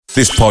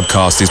This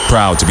podcast is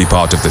proud to be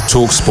part of the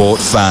TalkSport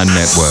Fan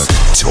Network.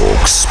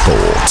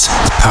 TalkSport.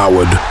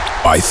 Powered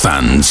by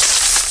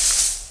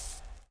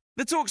fans.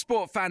 The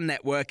TalkSport Fan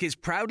Network is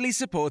proudly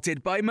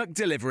supported by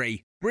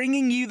McDelivery,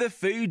 bringing you the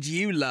food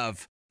you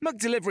love.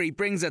 McDelivery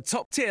brings a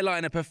top-tier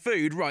lineup of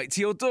food right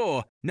to your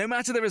door. No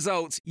matter the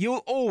result,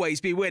 you'll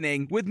always be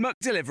winning with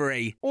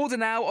McDelivery. Order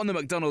now on the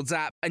McDonald's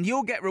app and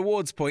you'll get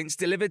rewards points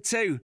delivered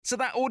too. So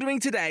that ordering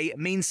today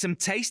means some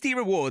tasty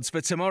rewards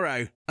for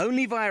tomorrow.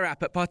 Only via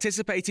app at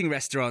participating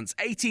restaurants.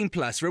 18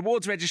 plus.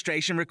 Rewards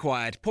registration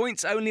required.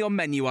 Points only on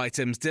menu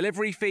items.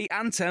 Delivery fee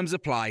and terms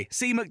apply.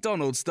 See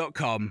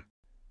mcdonalds.com.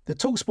 The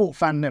TalkSport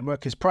Fan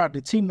Network is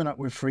proudly teaming up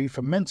with Free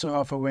for Mental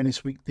Health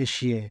Awareness Week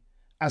this year.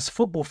 As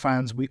football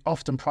fans, we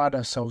often pride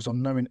ourselves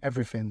on knowing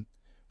everything,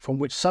 from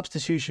which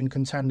substitution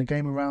can turn the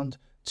game around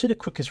to the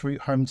quickest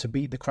route home to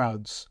beat the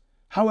crowds.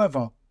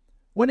 However,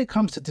 when it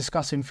comes to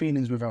discussing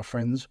feelings with our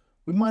friends,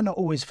 we might not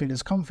always feel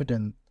as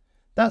confident.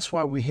 That's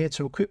why we're here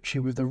to equip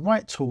you with the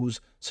right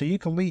tools so you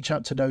can reach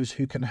out to those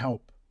who can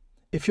help.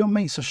 If your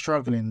mates are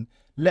struggling,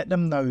 let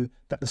them know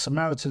that the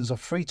Samaritans are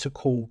free to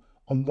call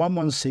on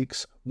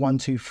 116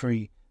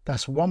 123.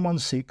 That's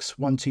 116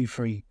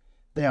 123.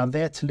 They are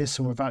there to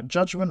listen without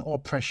judgment or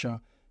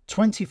pressure,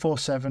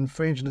 24/7,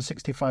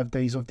 365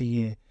 days of the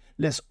year.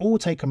 Let's all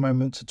take a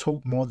moment to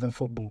talk more than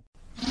football.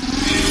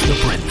 The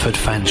Brentford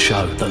Fan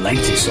Show, the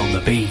latest on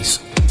the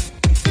Bees.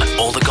 And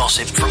all the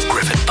gossip from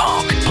Griffin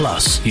Park.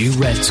 Plus, you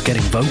Reds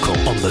getting vocal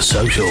on the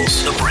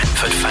socials. The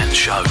Brentford Fan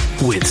Show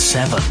with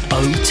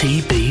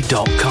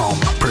 7OTB.com.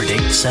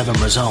 Predict 7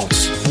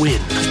 results.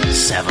 Win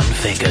 7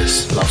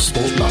 figures. Love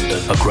Sport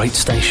London, a great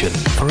station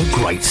for a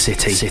great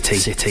city. City.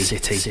 Brentford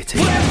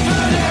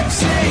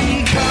FC,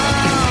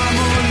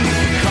 come on,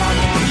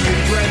 you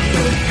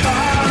Brentford,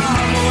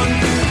 come on,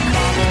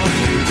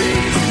 you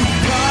Bees,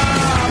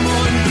 come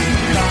on,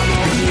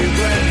 you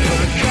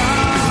Brentford, come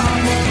on,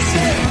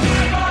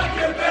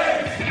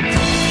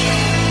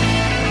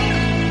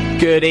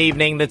 Good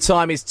evening. The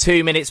time is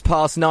 2 minutes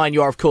past 9.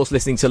 You are, of course,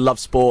 listening to Love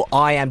Sport.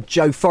 I am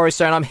Joe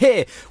Forrester, and I'm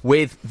here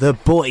with the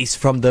boys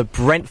from the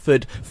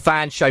Brentford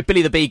Fan Show.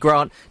 Billy the Bee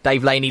Grant,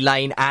 Dave Laney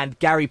Lane, and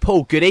Gary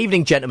Paul. Good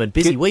evening, gentlemen.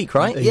 Busy week,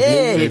 right?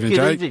 Yeah.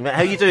 Good evening, mate.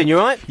 How are you doing? You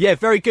all right? Yeah,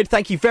 very good.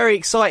 Thank you. Very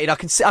excited. I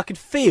can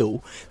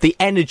feel the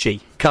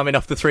energy coming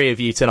off the three of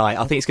you tonight.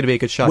 I think it's going to be a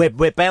good show.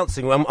 We're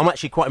bouncing. I'm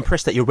actually quite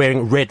impressed that you're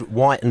wearing red,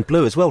 white and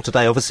blue as well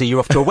today. Obviously, you're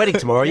off to a wedding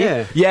tomorrow, are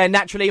you? Yeah,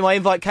 naturally. My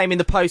invite came in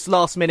the post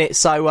last minute,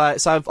 so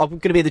I'm going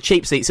to be in the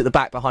cheap seats at the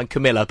back behind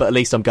Camilla, but at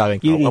least I'm going.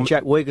 You need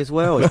Jack Wigg as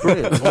well. It's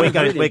brilliant.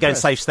 We're going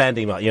safe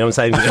standing, like, you know what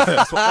I'm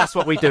saying? That's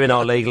what we do in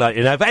our league, like,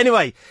 you know. But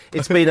anyway,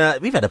 it's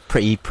been we've had a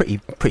pretty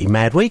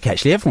mad week,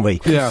 actually, haven't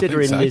we? Yeah,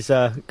 considering it's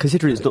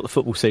not the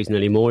football season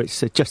anymore,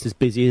 it's just as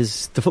busy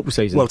as the football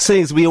season. Well,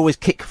 seeing as we always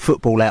kick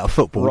football out of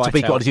football, right, to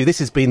be quite honest with you, this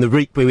has been the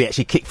week where we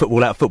actually kick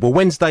football out of football.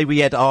 Wednesday we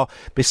had our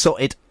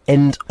Beesotted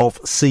end of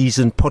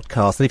season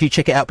podcast, and if you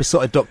check it out,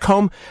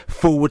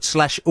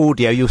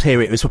 beesotted.com/audio, you'll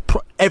hear it. It's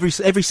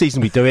every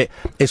season we do it.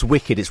 It's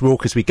wicked, it's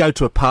raucous. We go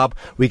to a pub,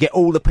 we get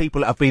all the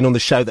people that have been on the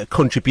show that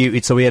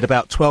contributed, so we had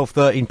about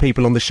 12-13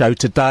 people on the show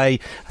today.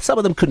 Some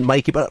of them couldn't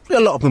make it, but a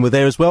lot of them were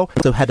there as well.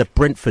 So had a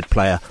Brentford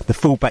player, the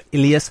fullback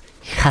Ilias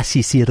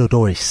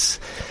Chassisirodoris.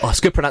 Oh, it's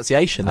good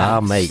pronunciation.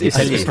 Mate,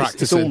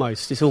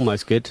 it's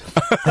almost good.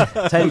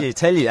 tell you.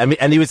 I mean,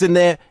 and he was in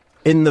there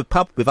in the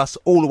pub with us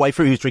all the way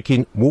through. He was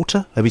drinking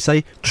water, how we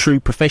say,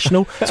 true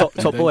professional.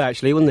 top boy,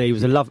 actually, wasn't he? He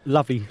was a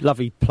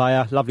lovely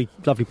player, lovely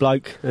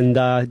bloke, and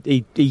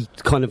he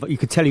kind of, you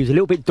could tell he was a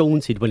little bit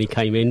daunted when he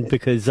came in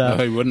because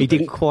he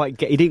didn't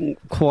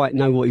quite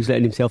know what he was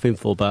letting himself in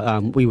for.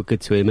 But we were good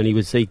to him, and he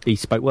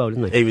spoke well,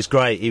 didn't he? He was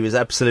great. He was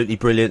absolutely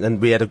brilliant,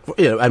 and we had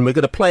and we're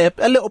going to play a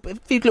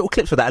few little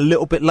clips of that a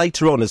little bit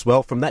later on as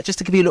well from that, just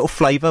to give you a little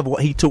flavour of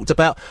what he talked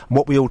about and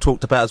what we all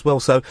talked about as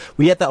well. So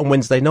we had that on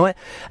Wednesday night,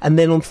 and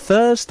then on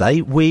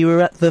Thursday we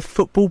were at the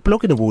Football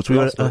Blogging Awards. We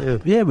were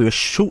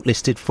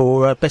shortlisted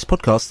for Best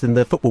Podcast in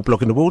the Football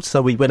Blogging Awards, so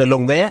we went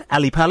along there.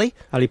 Ali Pally,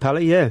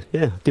 yeah.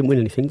 Didn't win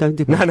anything,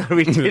 did we? No,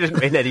 we didn't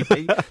win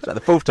anything. It's like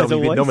the fourth time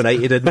we've been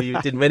nominated and we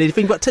didn't win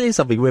anything. But I'll tell you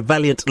something, we're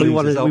valiant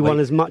losers. We won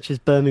as much as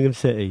Birmingham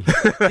City.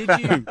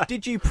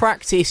 Did you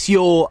practice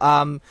your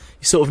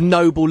sort of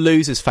noble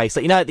loser's face?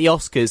 Like, you know, at the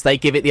Oscars they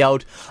give it the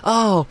old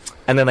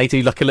and then they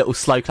do like a little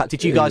slow clap.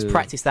 Did you guys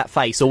practice that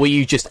face, or were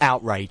you just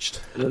outraged?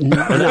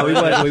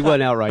 No, we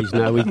weren't outraged.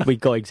 No, we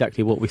got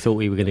exactly what we thought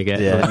we were going to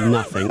get.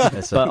 Nothing.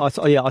 But I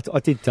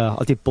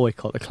did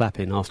boycott the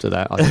clapping after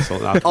that. I just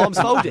thought that arms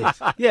folded.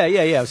 Yeah.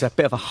 It was a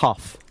bit of a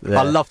huff. Yeah.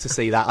 I love to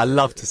see that.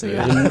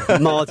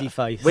 Mardy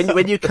face.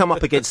 When you come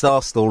up against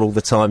Arsenal all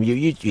the time,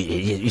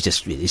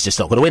 it's just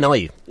not going to win, are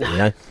you? You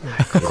know?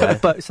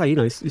 But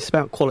it's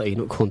about quality,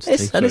 not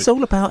quantity. It's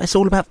all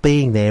about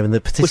being there and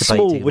the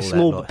participating. We're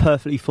small, but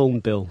perfectly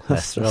formed, Bill.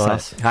 That's right.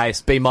 Hey,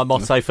 it's been my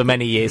motto for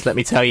many years, let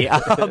me tell you.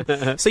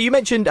 So you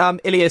mentioned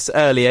Ilias Ilias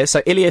earlier.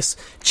 So Ilias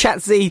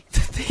Chatzi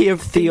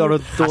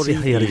Theodoridis.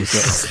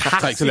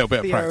 Takes a little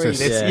bit of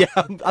practice. Yeah,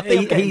 I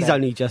think he's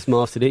only just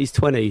mastered it. He's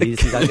 20,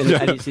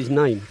 and it's his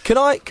name. Can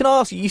I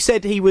ask you? You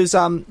said he was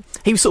sort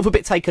of a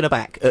bit taken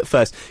aback at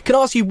first. Can I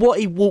ask you what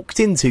he walked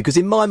into? Because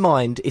in my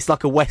mind, it's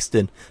like a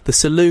western. The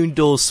saloon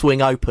doors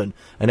swing open,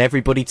 and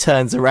everybody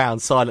turns around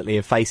silently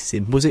and faces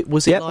him. Was it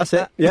like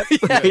that? Yep.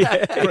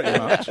 Pretty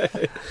much.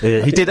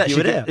 He did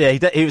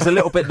actually. He was a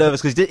little bit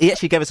nervous because he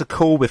actually gave us a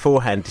call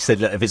beforehand. He said,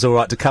 "Look, if it's all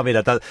right to come in."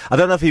 I don't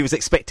know if he was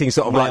expecting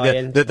sort of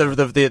like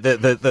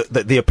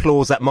the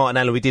applause that Martin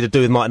Allen. We did a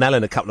do with Martin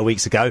Allen a couple of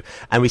weeks ago,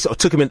 and we sort of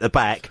took him into the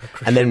back,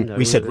 and then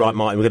we said, "Right,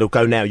 Martin, we're going to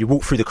go now." You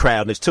walk through the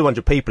crowd, and there's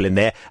 200 people in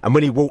there, and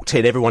when he walked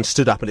in, everyone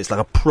stood up, and it's like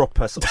a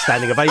proper sort of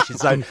standing ovation.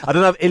 So I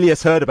don't know if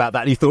Ilias heard about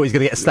that and he thought he was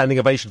going to get a standing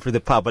ovation through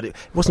the pub, but it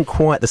wasn't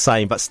quite the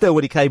same. But still,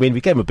 when he came in,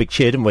 we gave him a big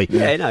cheer, didn't we?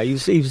 Yeah, no, he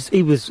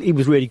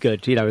was really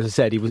good. You know, as I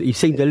said, he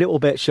seemed a little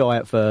bit shy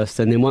at first,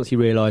 and then once he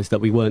realised that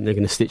we weren't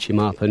going to stitch him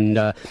up,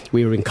 and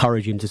we were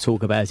encouraging him to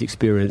talk about his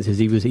experiences,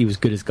 he was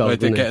good as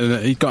gold.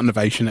 He got an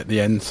ovation at the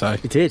end, so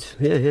he did.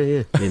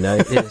 Yeah. You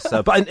know, yes.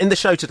 But in the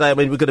show today, I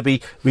mean, we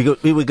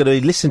were going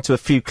to listen to a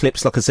few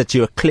clips. Like I said to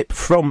you, a clip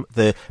from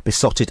the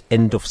Beesotted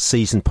end of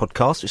season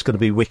podcast, which is going to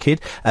be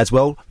wicked as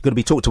well. We're going to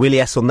be talking to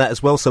Ilias on that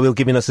as well, so he'll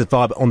giving us a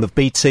vibe on the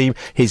B team,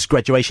 his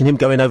graduation, him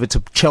going over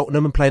to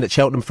Cheltenham and playing at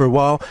Cheltenham for a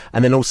while,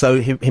 and then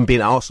also him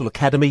being at Arsenal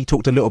Academy. He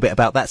talked a little bit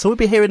about that, so we'll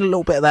be hearing a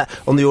little bit of that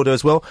on the audio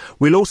as well.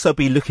 We'll also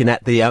be looking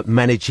at the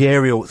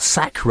managerial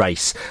sack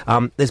race.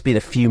 There's been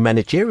a few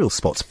managerial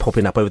spots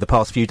popping up over the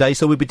past few days,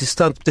 so we'll be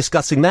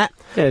discussing that.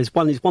 Yeah, there's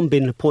one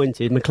being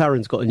appointed.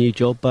 McLaren's got a new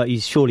job, but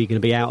he's surely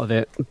going to be out of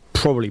it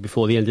probably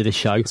before the end of this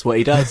show. That's what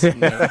he does.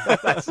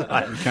 that's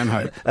right. We can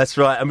hope. That's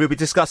right. And we'll be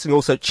discussing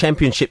also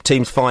Championship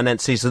teams'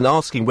 finances and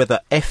asking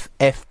whether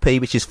FFP,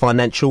 which is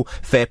financial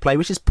fair play,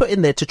 which is put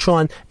in there to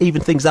try and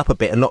even things up a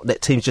bit and not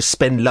let teams just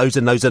spend loads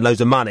and loads and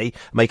loads of money,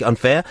 make it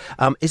unfair.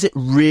 Is it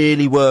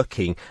really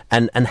working?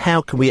 And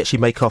how can we actually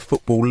make our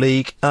Football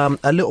League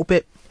a little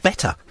bit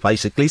better,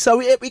 basically? So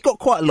we've got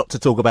quite a lot to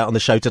talk about on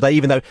the show today,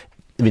 even though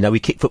we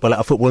kick football out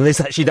of football and there's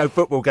actually no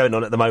football going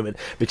on at the moment,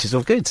 which is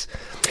all good.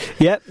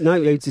 Yeah, no,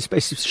 it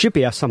should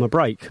be our summer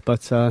break,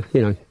 but as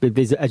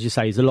you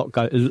say, there's a lot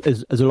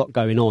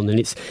going on, and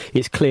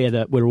it's clear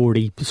that we're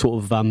already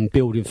sort of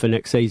building for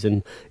next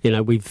season. You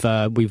know, we've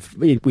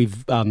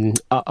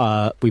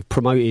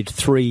promoted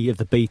 3 of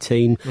the B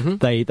team.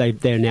 Mm-hmm.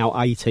 They're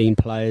now 18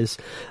 players.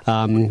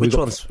 Which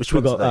ones?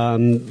 We've got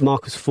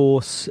Marcus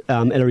Force,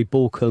 Ellery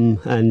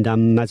Borkham, and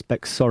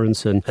Madsbek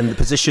Sorensen. And the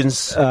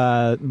positions?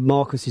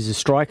 Marcus is a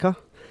striker,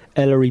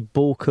 Ellery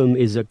Borkham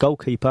is a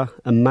goalkeeper,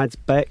 and Mads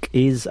Beck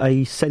is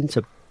a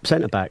centre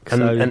back.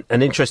 And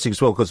interesting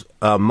as well, because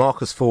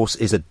Marcus Force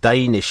is a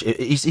Danish.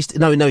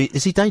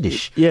 Is he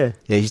Danish? Yeah,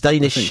 he's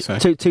Danish. So.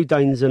 Two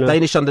Danes and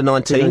Danish under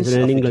 19s,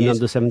 and an England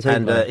under 17,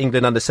 and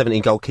England under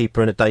 17 goalkeeper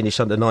and a Danish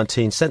under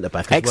 19 centre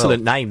back.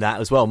 Excellent name that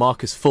as well,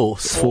 Marcus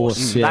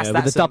Force. Yeah,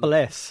 that's with a double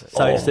S.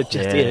 So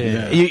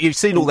it's You've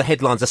seen all the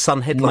headlines. The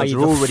Sun headlines are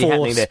already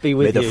happening there.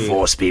 May the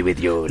force be with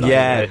you.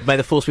 May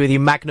the force be with you.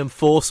 Magnum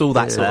Force, all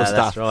that sort of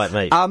stuff. That's right,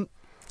 mate.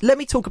 Let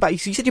me talk about you.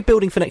 So you said you're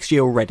building for next year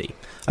already.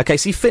 Okay,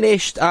 so you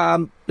finished, let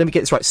me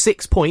get this right,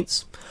 6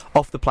 points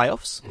off the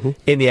playoffs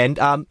in the end.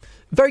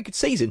 Very good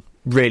season,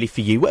 really,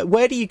 for you.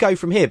 Where do you go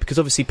from here? Because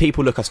obviously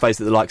people look, I suppose,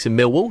 at the likes of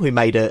Millwall, who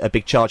made a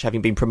big charge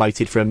having been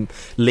promoted from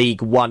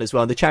League One as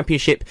well. And the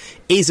Championship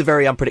is a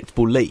very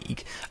unpredictable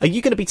league. Are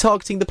you going to be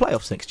targeting the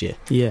playoffs next year?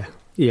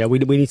 Yeah, we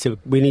need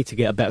to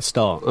get a better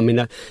start. I mean,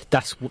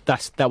 that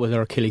was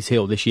our Achilles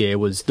heel this year,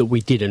 was that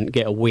we didn't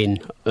get a win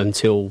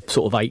until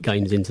sort of 8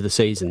 games into the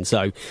season.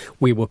 So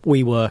we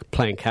were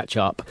playing catch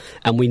up,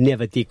 and we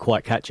never did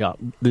quite catch up.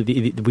 We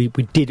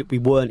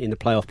weren't in the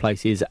playoff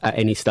places at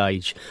any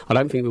stage. I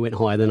don't think we went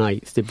higher than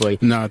 8th, did we?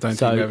 No, I don't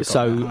think we ever got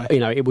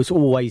that high. It was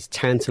always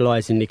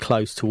tantalisingly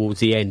close towards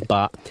the end,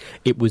 but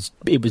it was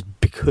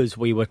because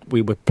we were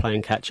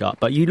playing catch up.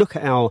 But you look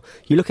at our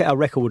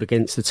record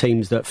against the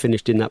teams that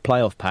finished in that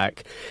playoff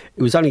pack.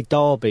 It was only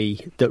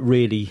Derby that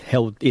really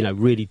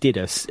really did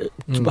us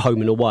home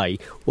and away.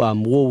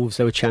 Wolves,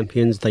 they were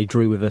champions. They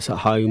drew with us at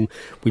home.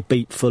 We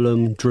beat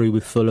Fulham, drew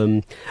with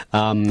Fulham.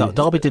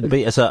 Derby didn't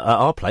beat us at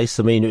our place.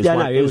 I mean, it was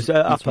it was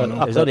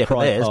only up at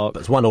theirs, but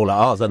it's 1-1 at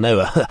ours. And they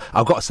were.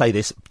 I've got to say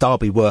this: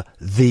 Derby were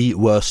the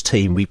worst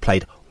team we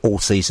played all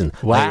season.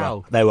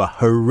 Wow. They were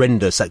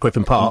horrendous at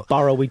Griffin Park.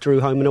 Borough we drew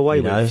home and away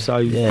with. So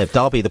yeah,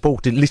 Derby, the ball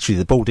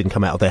didn't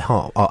come out of their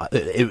half.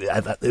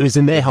 It was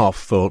in their half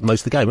for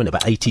most of the game, wasn't it?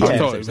 About 80 I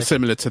thought it was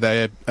similar to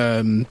their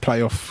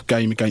playoff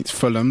game against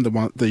Fulham,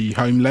 the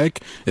home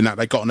leg, in that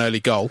they got an early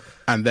goal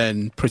and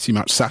then pretty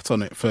much sat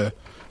on it for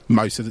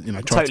most of the,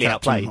 tried totally to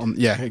outplayed.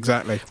 Yeah,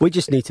 exactly. We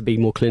just need to be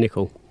more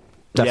clinical.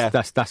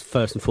 That's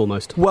first and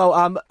foremost.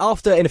 Well,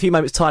 after, in a few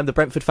moments' time, the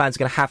Brentford fans are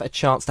going to have a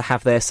chance to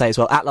have their say as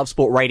well at Love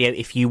Sport Radio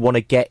if you want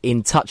to get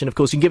in touch. And, of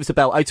course, you can give us a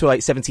bell,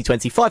 0208 70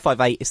 20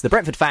 558. It's the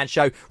Brentford Fan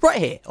Show right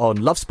here on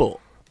Love Sport.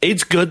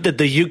 It's good that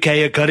the UK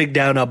are cutting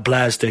down on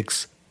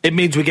plastics. It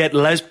means we get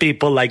less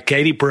people like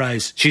Katie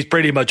Price. She's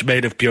pretty much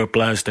made of pure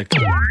plastic.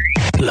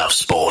 Love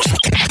sport.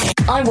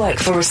 I work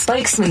for a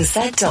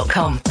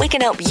spokesmansaid.com. We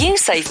can help you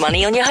save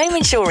money on your home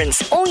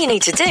insurance. All you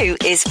need to do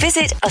is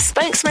visit a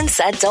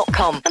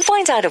spokesmansaid.com and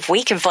find out if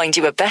we can find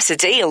you a better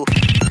deal.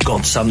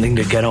 Got something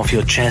to get off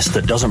your chest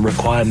that doesn't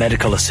require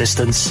medical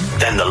assistance?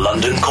 Then the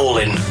London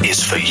Call-In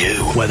is for you.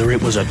 Whether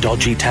it was a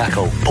dodgy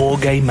tackle, poor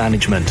game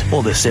management,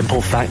 or the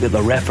simple fact that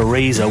the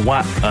referees are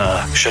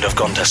should have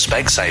gone to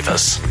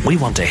Specsavers. We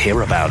want to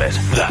hear about it.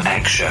 The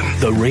action,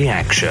 the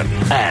reaction,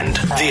 and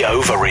the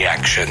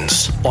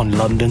overreactions on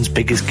London's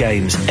biggest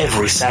games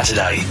every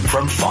Saturday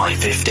from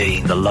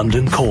 5:15. The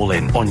London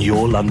Call-In on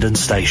your London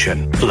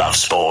station. Love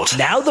sport.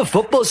 Now the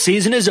football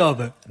season is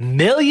over.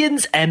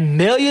 Millions and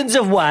millions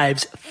of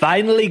wives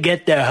finally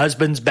get their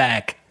husbands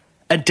back.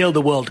 Until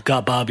the World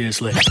Cup,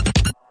 obviously.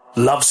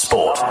 Love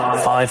sport.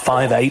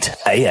 558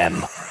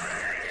 AM.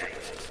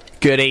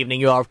 Good evening.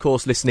 You are, of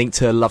course, listening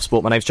to Love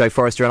Sport. My name's Joe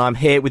Forrester, and I'm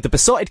here with the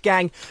Beesotted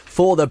gang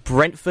for the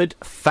Brentford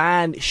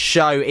Fan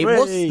Show. It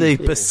was the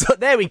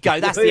there we go.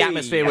 That's the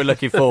atmosphere we're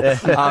looking for.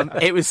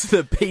 It was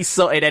the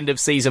Beesotted end of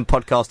season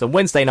podcast on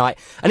Wednesday night,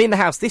 and in the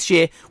house this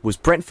year was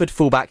Brentford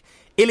fullback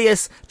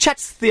Ilias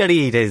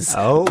Chatsthioridis.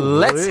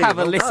 Let's have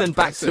a listen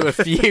back to a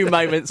few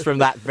moments from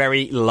that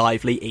very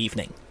lively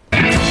evening.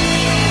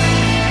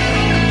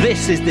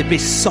 This is the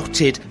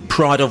Beesotted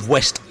Pride of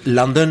West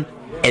London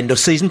end of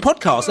season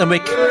podcast, and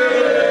we're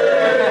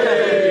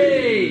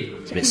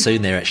it's a bit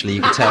soon there, actually,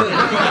 you can tell.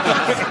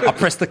 I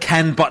pressed the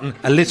can button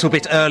a little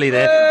bit early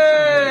there.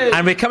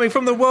 And we're coming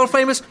from the world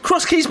famous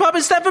Cross Keys pub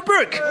in Stamford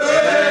Brook.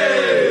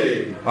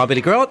 I'm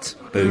Billy Grant.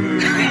 Boo.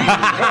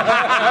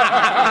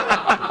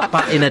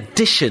 But in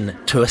addition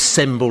to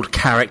assembled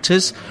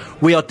characters,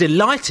 we are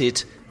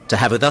delighted to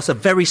have with us a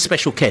very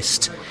special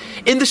guest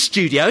in the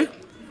studio.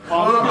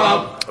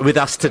 With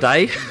us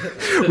today,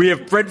 we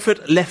have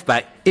Brentford left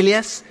back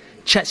Ilias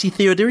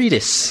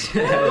Chatsthioridis.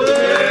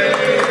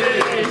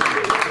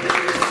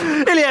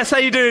 Ilias, how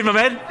you doing, my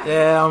man?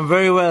 Yeah, I'm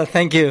very well,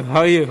 thank you.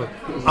 How are you?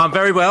 I'm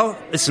very well.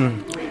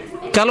 Listen,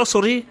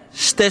 kalosori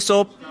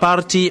steso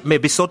parti me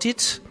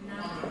Beesotted,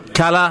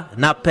 kala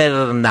na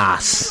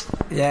pernas.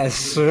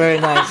 Yes, very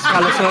nice.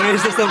 Kalosori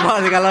steso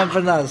parti kala na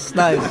pernas.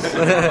 Nice.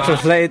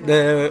 Translate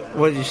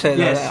what you said.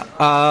 Yes.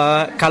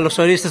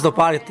 Kalosori steso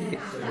parti.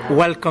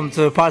 Welcome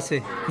to the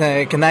party.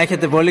 Can I get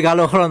the πολύ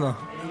καλό χρόνο?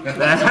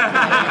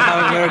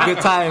 Have a very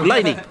good time.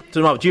 Lady, do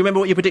you remember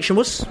what your prediction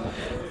was?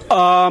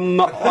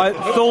 I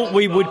thought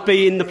we would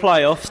be in the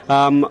playoffs.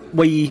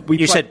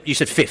 You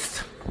said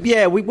fifth.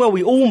 Yeah, we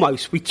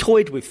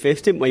toyed with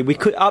fifth, didn't we? We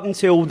could, up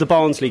until the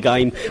Barnsley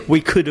game,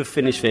 we could have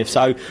finished fifth.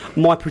 So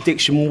my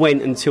prediction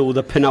went until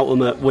the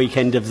penultimate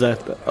weekend of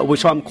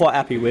which I'm quite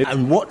happy with.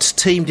 And what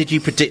team did you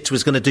predict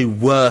was going to do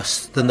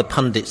worse than the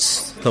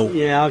pundits thought?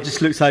 Yeah, I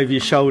just looked over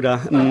your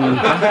shoulder.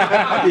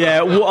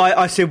 Yeah,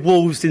 I said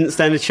Wolves didn't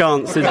stand a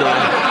chance, did they?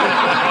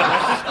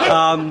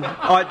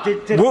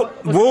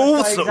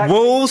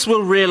 Wolves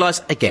will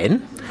realise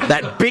again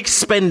that big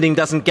spending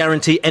doesn't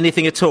guarantee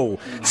anything at all.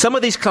 Some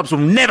of these clubs will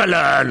never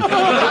learn,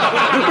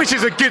 which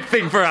is a good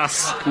thing for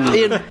us.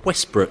 Ian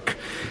Westbrook,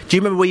 do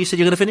you remember where you said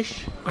you were going to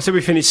finish? I said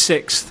we finished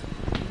sixth.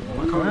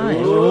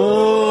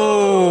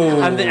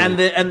 Oh. And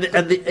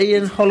the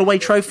Ian Holloway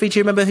Trophy, do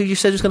you remember who you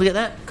said was going to get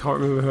that? Can't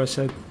remember who I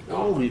said.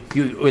 Well,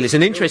 it's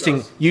an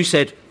interesting. You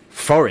said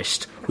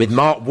Forest with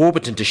Mark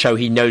Warburton to show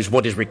he knows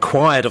what is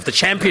required of the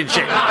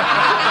Championship.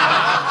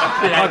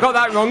 I got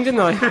that wrong, didn't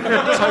I?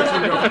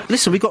 Totally wrong.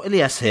 Listen, we've got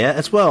Ilias here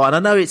as well, and I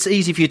know it's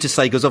easy for you to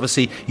say because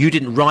obviously you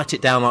didn't write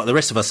it down like the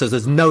rest of us, so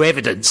there's no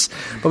evidence.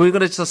 But we're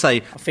going to just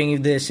say, I think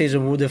if the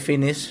season would have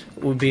finished,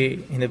 we'd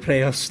be in the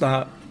playoffs.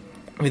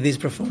 With this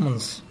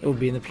performance, it would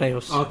be in the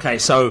playoffs. Okay,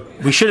 so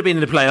we should have been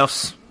in the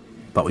playoffs,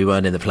 but we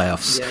weren't in the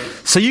playoffs. Yeah.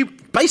 So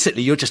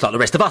you're just like the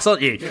rest of us,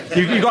 aren't you? Yeah.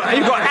 You've got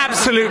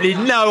absolutely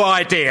no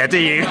idea, do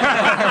you?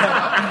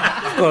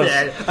 Of course.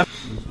 Yeah.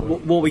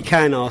 What we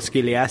can ask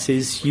Ilias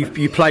is,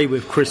 you play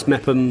with Chris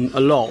Mepham a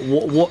lot.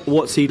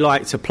 What's he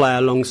like to play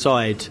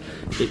alongside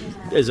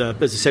as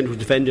a central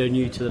defender and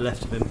you to the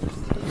left of him?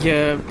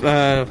 Yeah,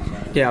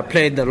 I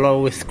played a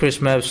lot with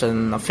Chris Mepham,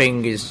 and I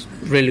think he's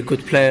a really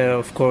good player,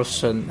 of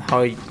course, and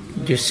how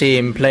you see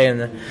him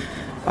playing.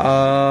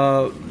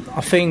 I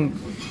think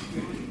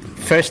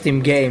first team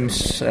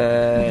games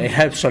it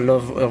helps a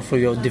lot for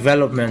your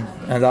development,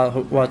 and that's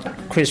what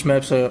Chris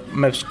Mepham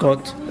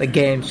got the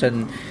games,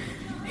 and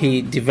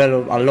he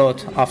developed a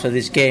lot after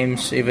these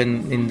games,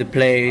 even in the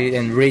play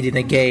and reading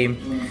the game.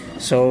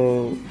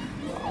 So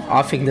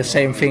I think the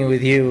same thing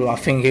with you. I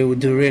think he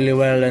would do really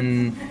well,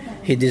 and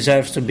he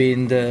deserves to be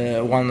in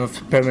one of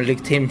the Premier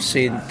League teams.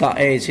 In that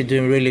age, he's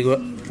doing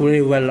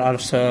really well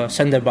as a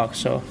centre back.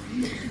 So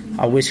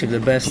I wish him the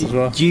best as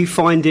well. Do you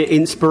find it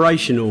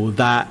inspirational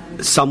that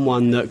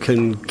someone that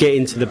can get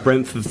into the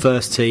Brentford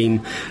first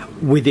team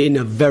within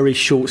a very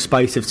short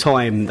space of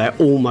time, they're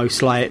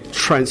almost like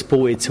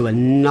transported to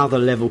another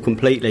level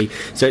completely?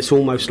 So it's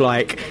almost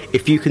like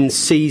if you can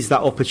seize that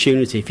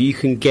opportunity, if you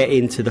can get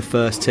into the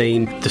first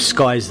team, the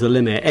sky's the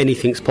limit,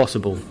 anything's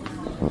possible.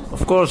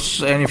 of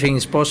course, anything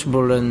is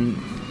possible, and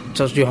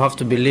just you have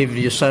to believe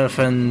yourself.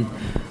 And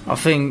I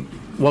think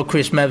what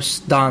Chris Mebb's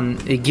done,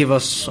 it gives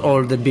us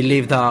all the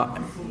belief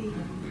that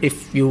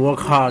if you work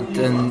hard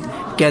and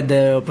get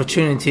the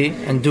opportunity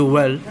and do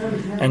well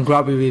and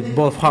grab it with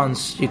both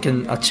hands, you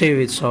can achieve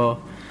it.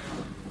 So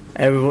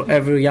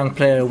every young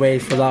player wait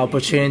for that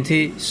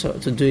opportunity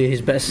to do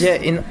his best. Yeah,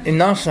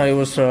 in Arsenal it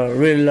was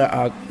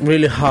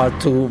really hard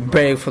to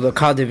break for the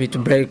academy, to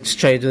break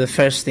straight to the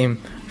first team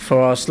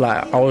for us.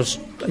 Like I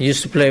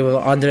used to play with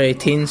under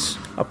 18s.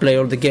 I play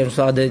all the games with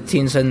under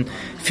 18s and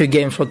a few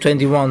games for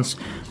 21s.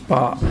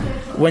 But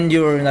when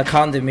you're in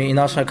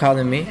Arsenal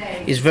academy,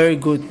 it's very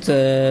good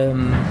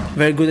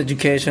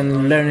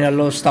education, learning a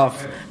lot of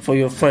stuff for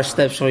your first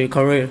steps for your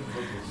career.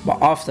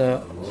 But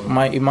after,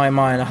 in my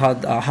mind,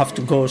 I have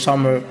to go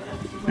somewhere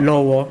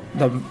lower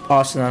than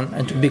Arsenal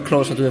and to be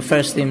closer to the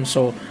first team,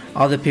 so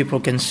other people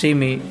can see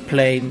me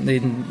play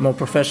in more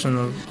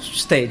professional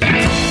stage.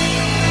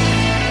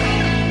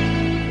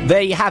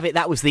 There you have it.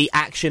 That was the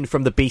action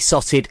from the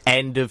Beesotted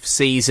end of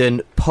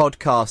season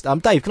podcast.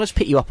 Dave, can I just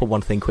pick you up on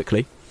one thing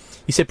quickly?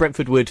 You said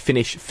Brentford would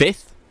finish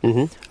 5th.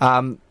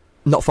 Mm-hmm.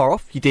 Not far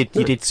off. You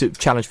did sort of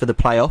challenge for the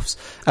playoffs,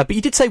 but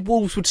you did say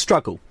Wolves would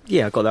struggle.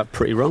 Yeah, I got that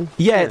pretty wrong.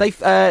 Yeah, they've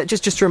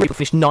just to remember,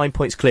 finished 9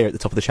 points clear at the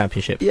top of the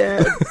Championship.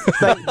 Yeah,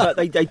 but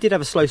they did have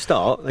a slow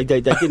start.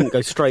 They didn't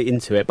go straight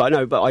into it. But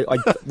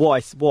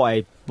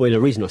the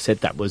reason I said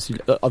that was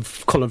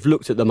I've kind of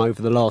looked at them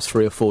over the last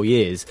 3 or 4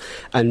 years,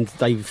 and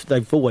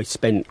they've always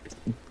spent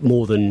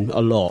more than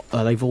a lot.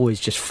 They've always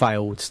just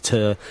failed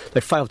to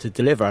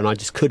deliver, and I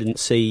just couldn't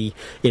see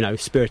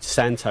Espirito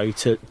Santo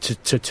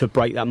to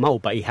break that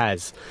mould, but he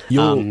has.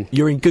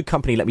 You're in good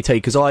company, let me tell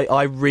you, because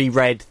I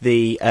reread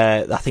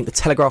I think the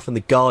Telegraph and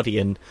the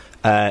Guardian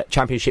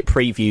Championship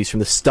previews from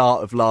the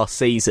start of last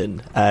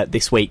season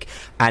this week,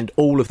 and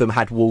all of them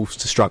had Wolves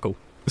to struggle.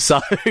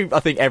 So I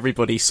think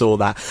everybody saw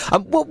that.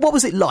 What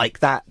was it like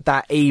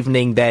that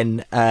evening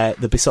then,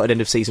 the Beesotted end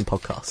of season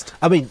podcast?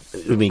 I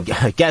mean,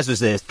 Gaz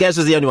was there. Gaz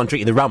was the only one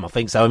drinking the rum, I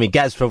think. So I mean,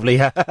 Gaz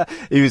probably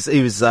he was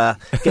all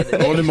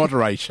in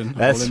moderation.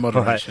 All in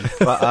moderation.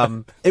 Right.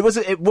 But it was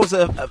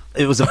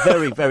a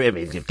very. I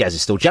mean, Gaz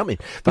is still jumping,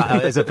 but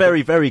it was a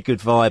very, very good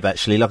vibe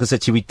actually. Like I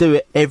said to you, we do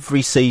it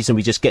every season.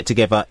 We just get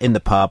together in the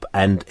pub,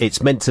 and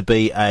it's meant to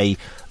be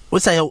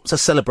it's a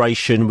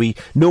celebration. We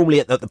normally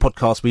at the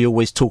podcast we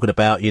always talking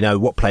about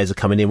what players are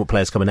coming in, what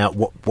players are coming out,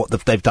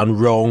 what they've done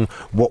wrong,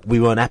 what we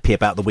weren't happy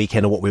about the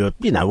weekend, or what we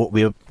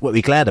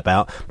were glad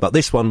about. But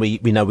this one we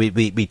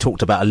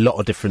talked about a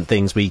lot of different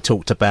things. We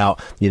talked about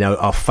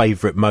our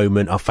favourite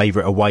moment, our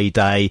favourite away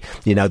day,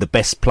 the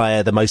best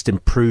player, the most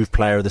improved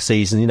player of the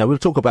season. We'll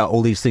talk about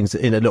all these things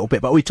in a little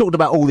bit, but we talked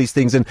about all these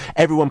things and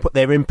everyone put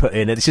their input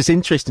in, and it's just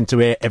interesting to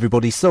hear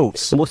everybody's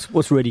thoughts. And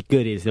what's really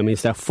good is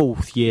it's our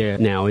 4th year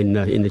now in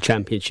the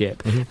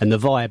Championship, and the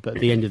vibe at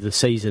the end of the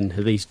season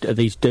of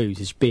these dudes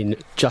has been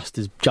just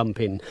as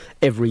jumping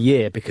every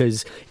year,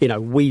 because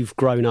we've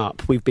grown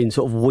up, we've been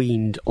sort of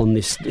weaned on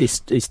this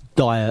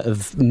diet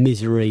of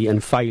misery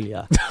and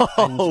failure.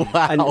 Wow.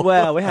 And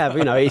well, we have,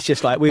 it's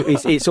just like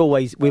we've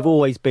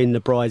always been the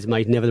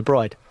bridesmaid, never the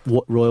bride.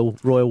 What royal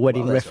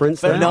wedding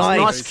reference? Very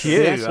nice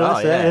cue. Yes,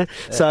 yeah.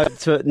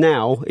 So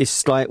now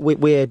it's like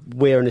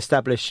we're an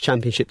established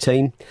Championship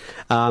team.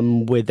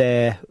 We're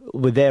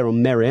there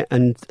on merit,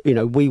 and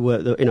we were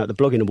at the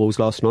Blogging Awards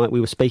last night.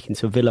 We were speaking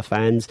to Villa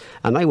fans,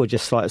 and they were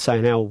just like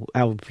saying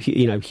how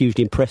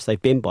hugely impressed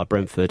they've been by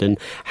Brentford and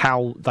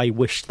how they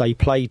wish they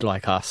played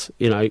like us.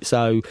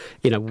 So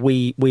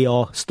we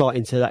are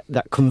starting to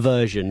that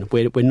conversion.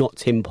 We're not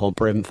Tim Pod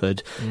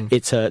Brentford.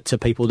 It's to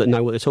people that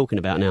know what they're talking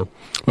about now.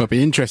 Well, it'll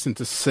be interesting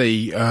to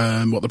see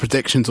what the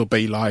predictions will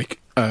be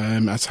like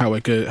as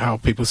how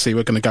people see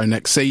we're going to go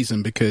next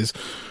season, because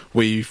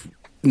we've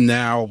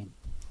now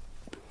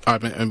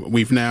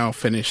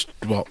finished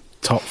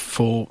top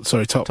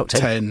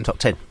 10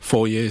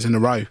 4 years in a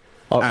row.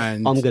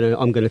 And I'm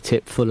gonna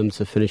tip Fulham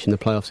to finish in the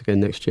playoffs again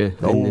next year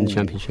in the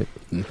Championship.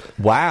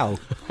 Wow.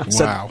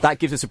 So that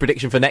gives us a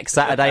prediction for next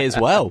Saturday as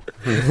well.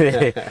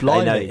 I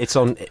know it's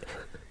on.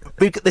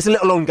 There's a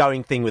little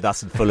ongoing thing with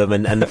us and Fulham,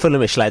 and the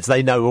Fulhamish lads,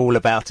 they know all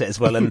about it as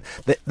well, and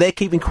they're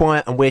keeping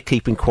quiet and we're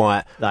keeping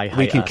quiet.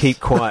 We can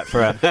keep quiet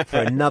for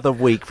another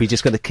week. We're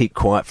just going to keep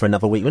quiet for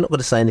another week. We're not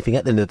going to say anything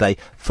at the end of the day.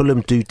 Fulham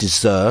do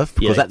deserve,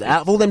 because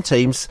out of all them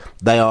teams,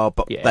 they are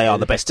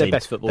the best team.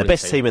 The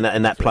best team in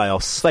that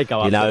playoffs. They go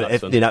up.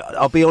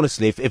 I'll be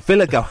honest, if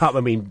Villa go up,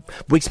 I mean,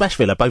 we smashed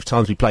Villa both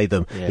times we played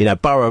them. Yeah.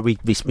 Borough, we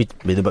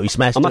smashed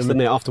them. I must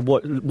admit, after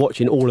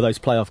watching all of those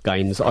playoff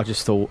games, I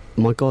just thought,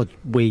 my God,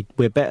 we're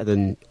better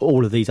than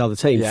all of these other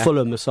teams. Yeah.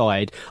 Fulham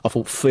aside, I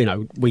thought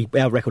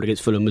our record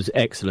against Fulham was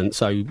excellent,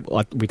 so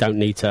we don't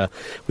need to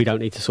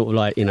sort of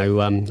like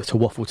to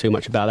waffle too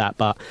much about that.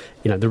 But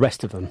the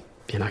rest of them,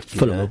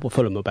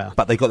 Fulham about.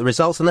 But they got the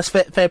results, and that's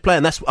fair play,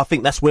 and I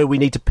think that's where we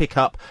need to pick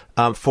up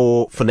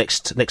for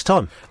next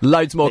time.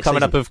 Loads more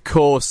coming up, of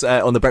course,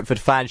 on the Brentford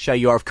Fan Show.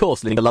 You are, of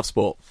course, listening to Love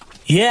Sport.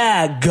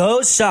 Yeah,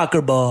 go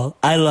soccer ball.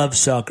 I love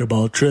soccer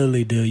ball,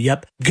 truly do.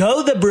 Yep.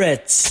 Go the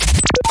Brits.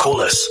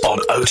 Call us on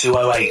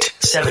 0208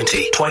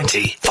 70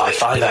 20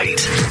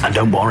 558. And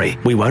don't worry,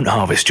 we won't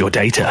harvest your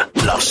data.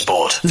 Love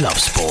Sport. Love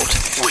Sport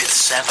with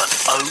 7otv.com.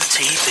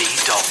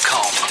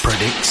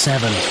 Predict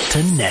 7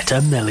 to net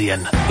 $1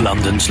 million.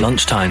 London's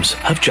lunchtimes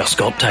have just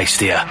got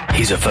tastier.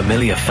 He's a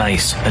familiar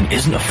face and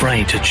isn't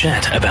afraid to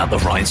chat about the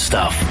right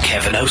stuff.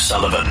 Kevin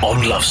O'Sullivan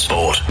on Love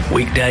Sport.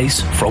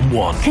 Weekdays from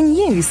 1. Can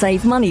you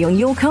save money on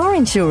your car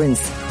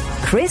insurance?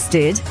 Chris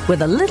did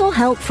with a little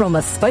help from a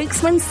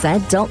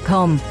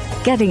spokesmansaid.com.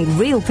 Getting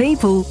real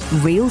people,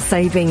 real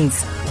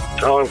savings.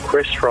 I'm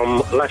Chris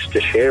from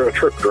Leicestershire, a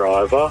truck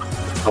driver.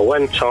 I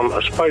went on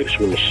a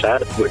Spokesman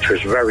Said, which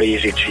was very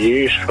easy to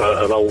use for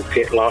an old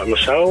git like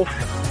myself,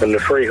 and the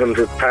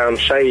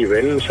 £300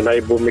 savings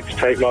enabled me to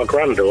take my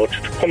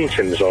granddaughter to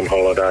Pontins on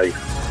holiday.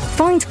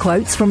 Find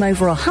quotes from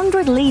over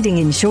 100 leading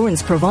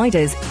insurance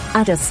providers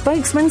at a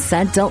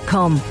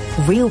spokesmansaid.com.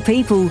 Real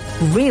people,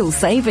 real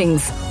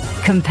savings.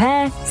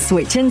 Compare,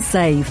 switch and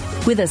save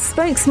with a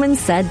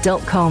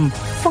spokesmansaid.com.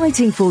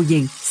 Fighting for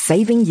you,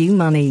 saving you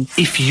money.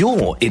 If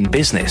you're in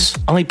business,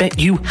 I bet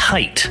you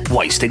hate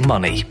wasting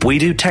money. We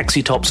Do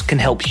Taxi Tops can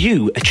help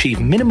you achieve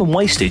minimum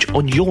wastage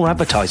on your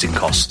advertising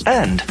costs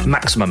and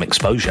maximum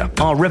exposure.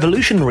 Our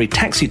revolutionary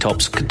taxi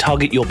tops can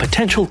target your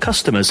potential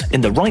customers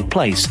in the right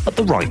place at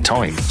the right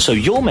time, so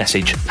your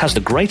message has the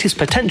greatest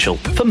potential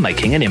for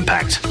making an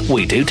impact.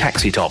 We Do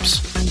Taxi Tops.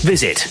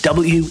 Visit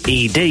WEDOOH.com.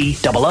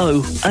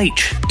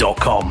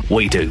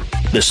 We Do,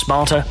 the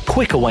smarter,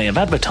 quicker way of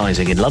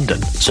advertising in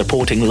London,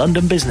 supporting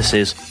London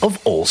businesses of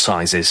all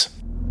sizes.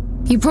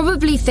 You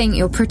probably think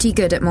you're pretty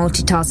good at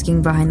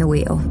multitasking behind the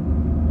wheel.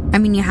 I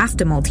mean, you have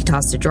to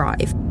multitask to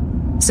drive.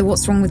 So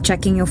what's wrong with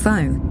checking your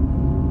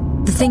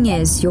phone? The thing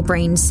is, your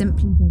brain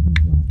simply doesn't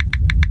work.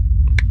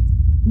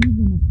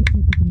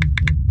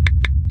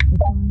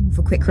 Even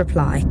a quick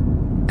reply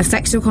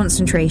affects your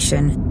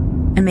concentration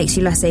and makes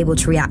you less able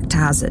to react to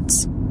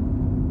hazards.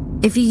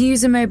 If you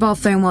use a mobile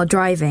phone while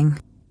driving,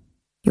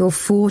 you're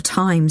 4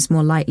 times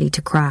more likely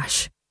to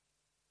crash.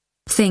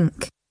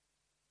 Think.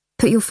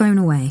 Put your phone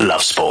away.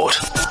 Love Sport.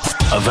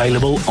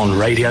 Available on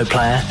Radio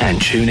Player and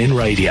TuneIn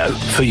Radio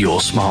for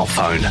your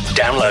smartphone.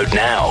 Download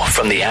now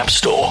from the App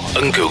Store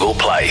and Google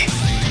Play.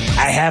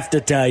 I have to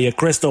tell you,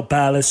 Crystal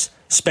Palace,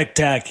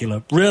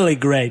 spectacular, really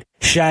great,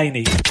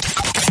 shiny.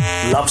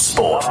 Love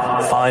Sport,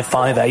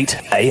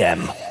 558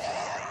 AM.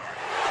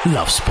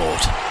 Love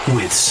Sport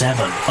with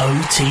 7otb.com.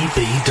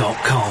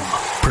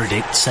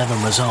 Predict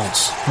 7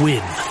 results.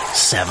 Win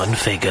 7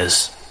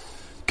 figures.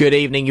 Good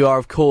evening. You are,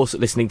 of course,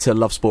 listening to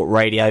Love Sport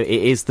Radio. It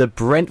is the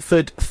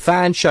Brentford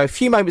Fan Show. A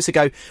few moments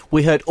ago,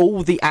 we heard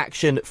all the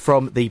action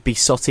from the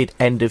Beesotted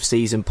End of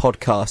Season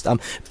podcast.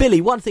 Billy,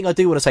 one thing I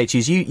do want to say to you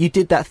is you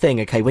did that thing,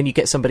 okay, when you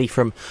get somebody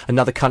from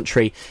another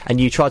country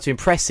and you try to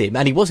impress him,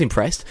 and he was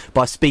impressed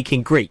by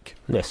speaking Greek.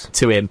 Yes.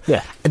 To him.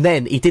 Yeah. And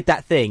then he did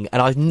that thing, and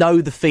I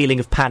know the feeling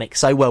of panic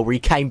so well, where he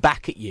came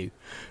back at you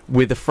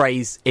with a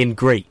phrase in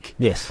Greek.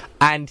 Yes.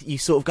 And you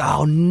sort of go,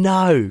 oh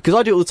no. Because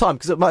I do it all the time,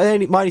 because my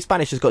only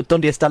Spanish has got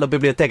Donde está la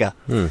biblioteca,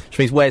 which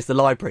means where's the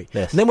library.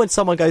 Yes. And then when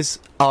someone goes,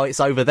 oh, it's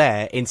over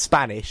there, in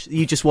Spanish,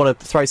 you just want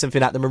to throw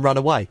something at them and run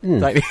away.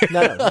 Don't you?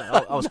 No,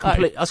 I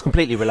was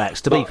completely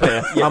relaxed. To be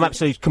fair, I'm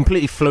absolutely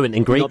completely fluent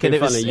in Greek, and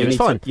it was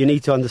fine. You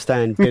need to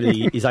understand,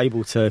 Billy is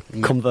able to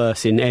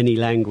converse in any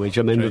language.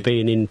 I remember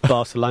being in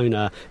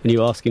Barcelona and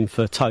you ask him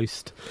for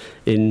toast,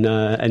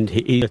 and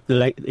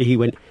he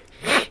went.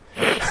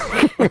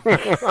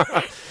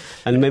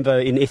 And remember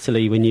in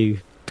Italy when you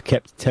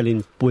kept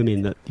telling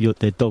women that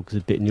their dogs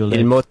had bitten your leg.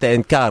 Il morte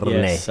in carne.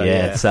 Yes,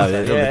 So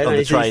on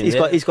the train.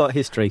 He's got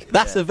history.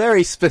 That's a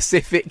very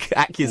specific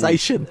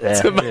accusation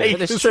to make.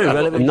 But it's true.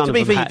 To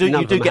be fair,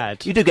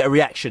 you do get a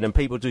reaction, and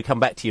people do come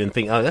back to you and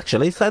think, oh,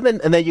 actually. So then,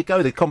 and there you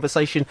go. The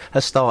conversation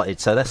has started.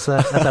 So that's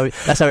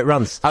how it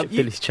runs.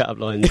 Billy's chat-up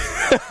line.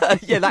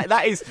 Yeah,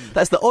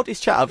 that's the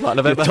oddest chat-up line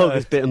I've ever heard. The dog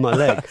has bitten my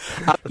leg.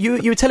 You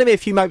were telling me a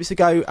few moments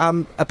ago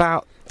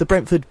about the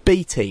Brentford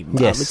B team.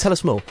 Yes. Tell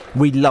us more.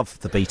 We love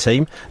the B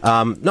team.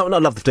 Not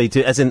love the B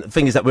team, as in, the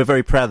thing is that we're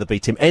very proud of the B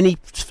team. Any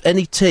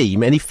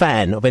team, any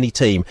fan of any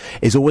team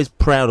is always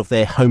proud of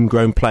their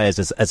homegrown players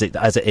as it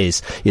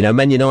is. You know,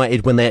 Man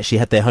United, when they actually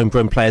had their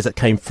homegrown players that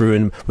came through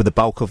and with the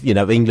bulk of,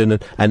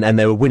 England and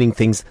they were winning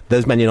things,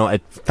 those Man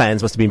United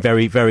fans must have been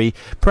very, very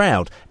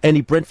proud.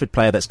 Any Brentford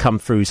player that's come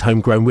through is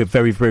homegrown. We're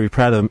very, very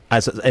proud of them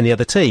as any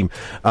other team.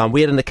 We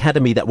had an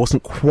academy that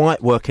wasn't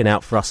quite working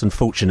out for us,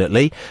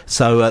 unfortunately.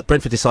 So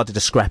Brentford decided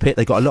to scrap it.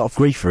 They got a lot of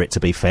grief for it, to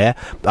be fair.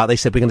 They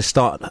said we're going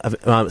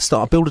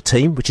to build a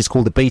team which is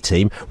called the B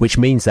team, which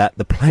means that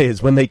the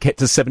players, when they get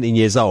to 17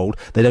 years old,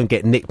 they don't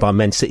get nicked by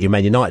Man City or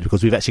Man United,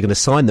 because we're actually going to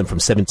sign them from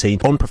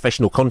 17 on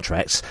professional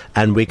contracts,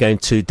 and we're going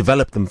to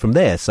develop them from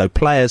there. So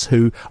players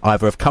who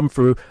either have come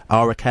through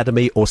our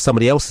academy or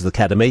somebody else's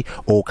academy,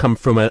 or come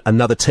from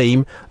another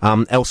team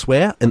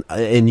elsewhere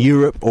in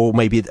Europe, or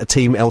maybe a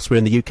team elsewhere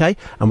in the UK,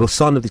 and we'll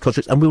sign them these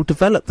contracts and we'll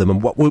develop them.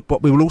 And what we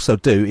will also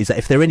do is that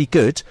if they're any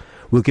good,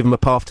 we'll give them a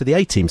path to the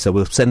A team. So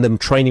we'll send them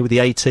training with the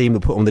A team. We'll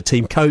put on the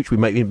team coach. We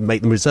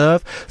make them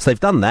reserve. So they've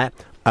done that.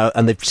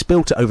 and they've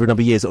built it over a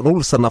number of years, and all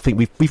of a sudden I think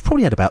we've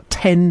probably had about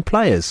 10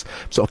 players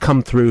sort of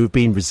come through,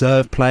 being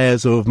reserve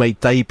players or have made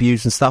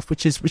debuts and stuff,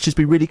 which has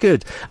been really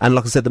good. And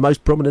like I said, the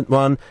most prominent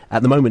one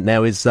at the moment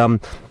now is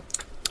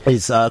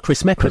Chris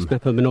Mepham. Chris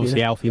Mepham, and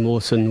obviously Alfie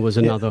Mawson was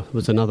another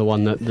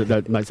one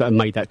that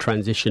made that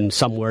transition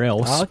somewhere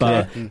else.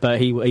 But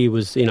he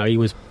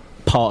was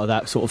part of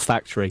that sort of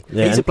factory.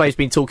 He's a player who's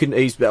been talking.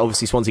 He's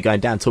obviously Swansea going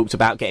down. Talked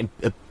about getting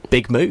a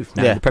big move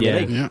now in the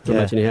Premier League. I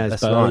imagine he has.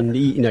 But right.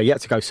 You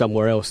had to go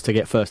somewhere else to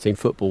get first team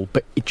football.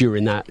 But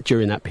during that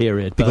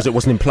period, because it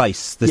wasn't in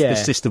place, the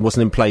system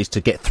wasn't in place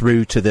to get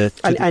through to the.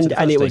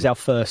 And it was our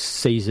first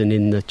season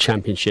in the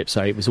Championship,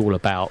 so it was all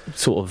about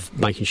sort of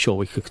making sure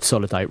we could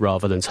consolidate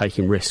rather than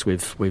taking risks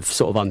with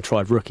sort of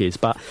untried rookies.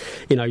 But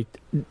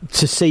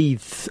to see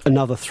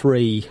another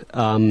 3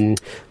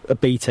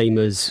 B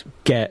teamers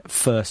get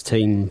first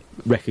team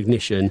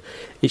recognition,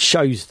 it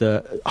shows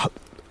that.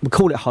 We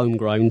call it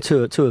homegrown.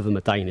 Two of them are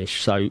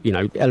Danish, so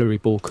Ellery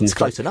Borkum. It's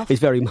close enough. He's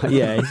very much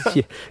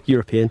he's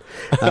European.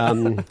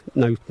 No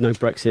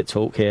Brexit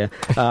talk here.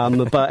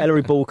 But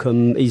Ellery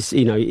Borkum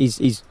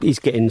is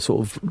getting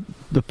sort of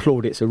the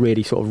plaudits are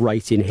really sort of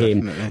rating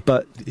him. Definitely.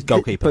 But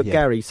goalkeeper. But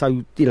Gary,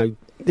 so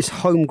this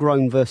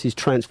homegrown versus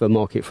transfer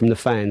market from the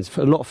fans.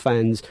 A lot of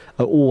fans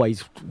are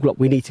always, look,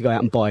 we need to go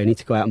out and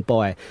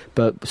buy.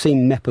 But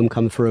seeing Mepham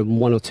come through and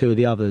one or two of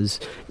the others,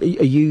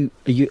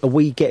 are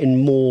we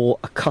getting more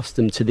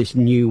accustomed to this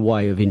new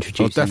way of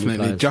introducing? Well,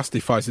 definitely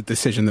justifies the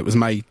decision that was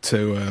made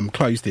to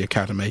close the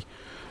academy.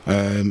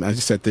 As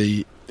you said,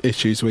 the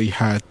issues we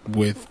had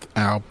with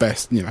our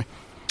best,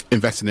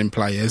 investing in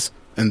players,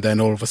 and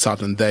then all of a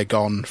sudden they're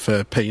gone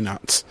for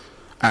peanuts,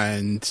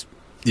 and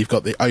you've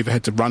got the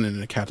overhead to run in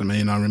an academy.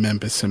 And I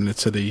remember similar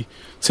to the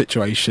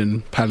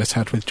situation Palace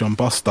had with John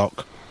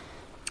Bostock,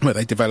 where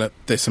they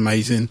developed this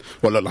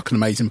what looked like an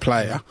amazing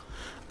player,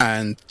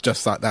 and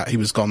just like that he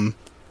was gone,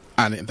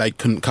 and they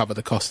couldn't cover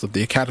the cost of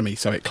the academy,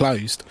 so it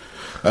closed.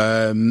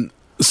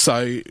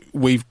 So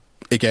we've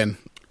again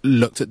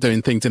looked at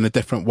doing things in a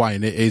different way,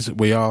 and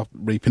we are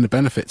reaping the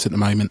benefits at the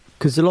moment.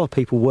 Because a lot of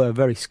people were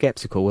very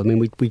sceptical. I mean,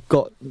 we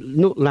got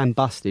not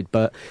lambasted,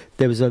 but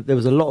there was a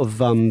lot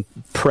of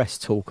press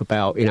talk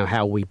about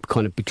how we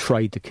kind of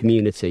betrayed the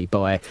community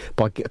by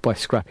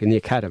scrapping the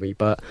academy.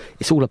 But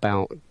it's all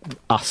about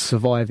us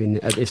surviving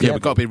at this level.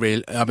 We've got to be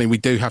real. I mean, we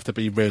do have to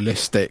be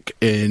realistic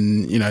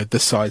in the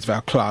size of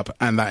our club,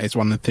 and that is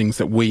one of the things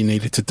that we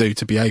needed to do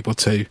to be able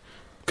to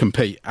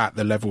compete at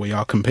the level we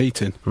are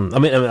competing. I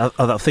mean,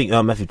 I think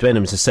Matthew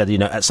Benhams has said,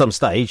 at some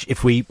stage,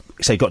 if we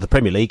say got to the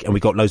Premier League and we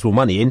got loads more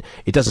money in,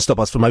 it doesn't stop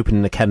us from opening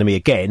an academy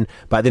again.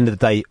 But at the end of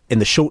the day, in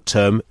the short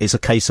term, it's a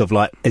case of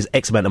is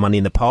X amount of money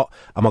in the pot.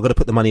 Am I going to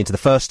put the money into the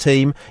first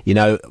team?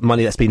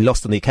 Money that's been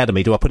lost on the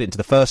academy. Do I put it into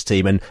the first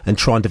team and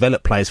try and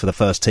develop players for the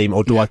first team,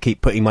 or do I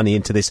keep putting money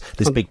into this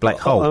big black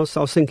hole? I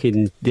was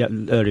thinking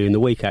earlier in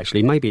the week,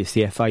 actually, maybe it's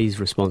the FA's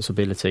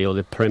responsibility or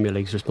the Premier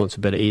League's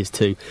responsibility is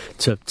to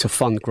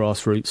fund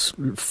grassroots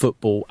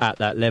football at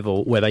that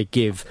level, where they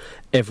give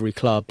every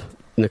club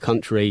in the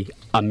country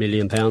 £1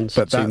 million,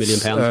 £2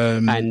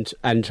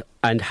 million,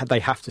 and they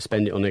have to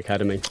spend it on the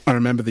academy. I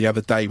remember the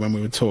other day when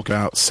we were talking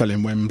about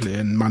selling Wembley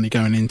and money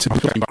going into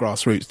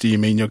grassroots. Do you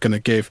mean you're going to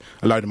give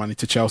a load of money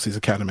to Chelsea's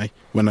academy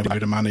when a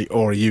load of money,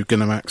 or are you going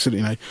to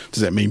actually,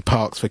 does it mean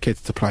parks for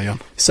kids to play on?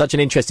 Such an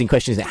interesting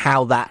question, isn't it?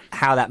 How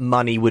that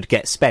money would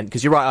get spent?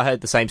 Because you're right, I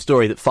heard the same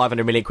story that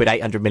 500 million quid,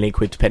 800 million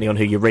quid, depending on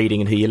who you're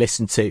reading and who you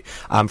listen to,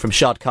 from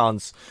Shad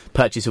Khan's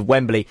purchase of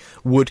Wembley,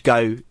 would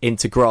go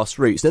into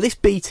grassroots. Now, this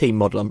B team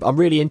model, I'm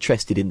really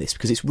interested in this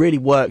because it's really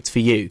worked for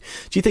you.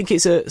 Do you think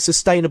it's a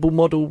sustainable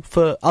model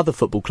for other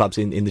football clubs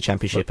in the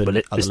Championship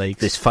and other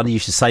leagues? It's funny you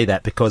should say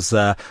that, because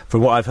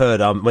from what I've heard,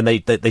 when they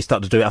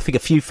started to do it, I think a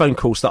few phone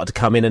calls started to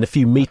come in and a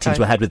few meetings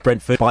were had with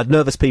Brentford by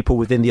nervous people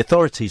within the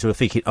authorities who are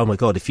thinking, oh my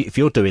God, if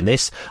you're doing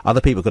this, other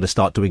people are going to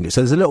start doing it.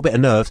 So there's a little bit of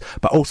nerves,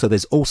 but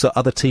there's also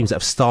other teams that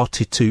have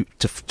started to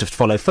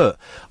follow foot.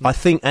 I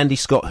think Andy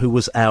Scott, who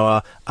was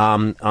our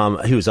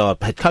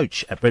head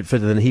coach at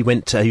Brentford, and then he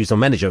was our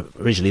manager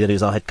originally, then he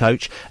was our head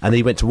coach, and then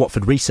he went to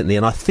Watford recently,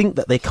 and I think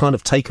that they kind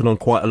of taken on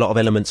quite a lot of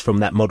elements from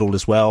that model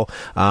as well.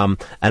 And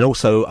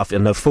also, I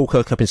know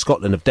Falkirk up in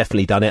Scotland have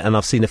definitely done it, and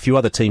I've seen a few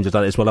other teams have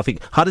done it as well. I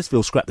think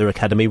Huddersfield scrapped their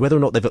academy, whether or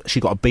not they've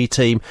actually got a B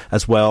team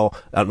as well.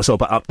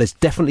 But there's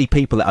definitely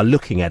people that are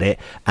looking at it,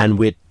 and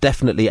we're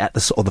definitely at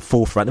the sort of the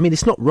forefront. I mean,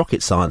 it's not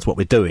rocket science what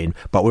we're doing,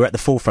 but we're at the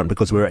forefront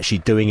because we're actually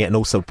doing it, and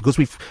also because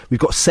we've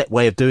got a set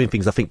way of doing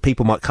things. I think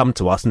people might come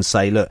to us and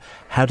say, look,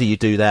 how do you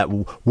do that?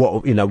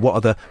 What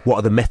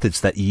are the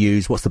methods that you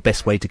use? What's the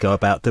best way to go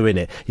about doing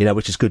it?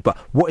 Which is good. But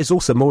what is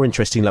also more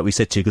interesting, like we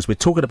said to you, because we're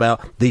talking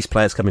about these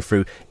players coming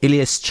through,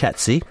 Ilyas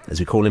Chatsi, as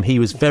we call him, he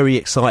was very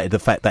excited the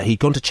fact that he'd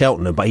gone to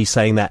Cheltenham, but he's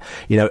saying that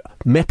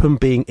Mepham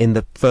being in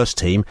the first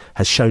team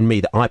has shown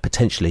me that I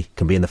potentially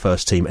can be in the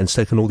first team, and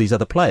so can all these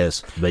other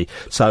players for me.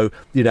 So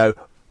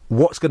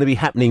what's going to be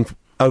happening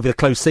over the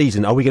close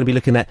season? Are we going to be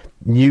looking at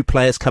new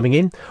players coming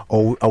in,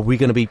 or are we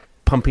going to be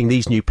pumping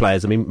these new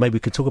players? I mean, maybe we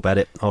could talk about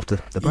it after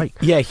the break.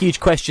 Yeah, huge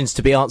questions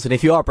to be answered.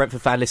 If you are a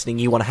Brentford fan listening,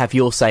 you want to have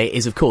your say, it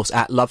is, of course,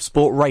 at Love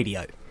Sport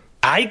Radio.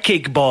 I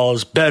kick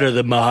balls better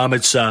than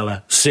Mohamed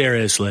Salah.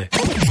 Seriously.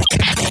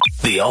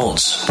 The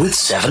odds with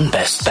 7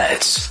 Best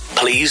Bets.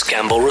 Please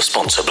gamble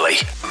responsibly.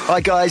 Hi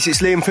guys,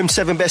 it's Liam from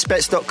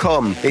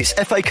 7bestbets.com. It's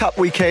FA Cup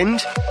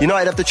weekend.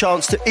 United have the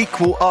chance to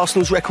equal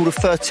Arsenal's record of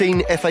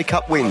 13 FA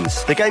Cup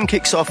wins. The game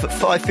kicks off at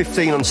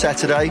 5:15 on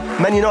Saturday.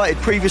 Man United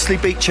previously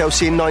beat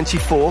Chelsea in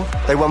 94.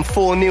 They won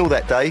 4-0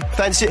 that day.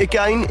 Fancy it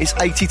again? It's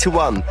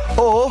 80-1.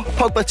 Or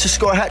Pogba to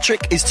score a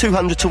hat-trick is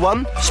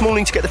 200-1.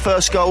 Smalling to get the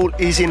first goal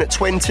is in at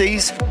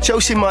 20s.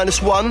 Chelsea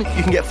 -1,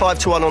 you can get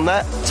 5-1 on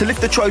that. To lift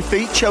the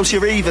trophy, Chelsea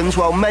are evens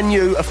while Man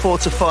U are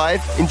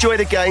 4-5. Enjoy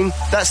the game.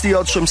 That's the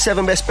odds from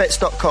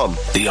 7bestbets.com.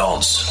 The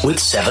odds with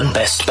 7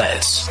 Best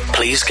Bets.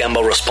 Please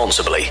gamble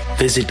responsibly.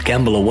 Visit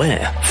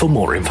GambleAware for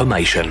more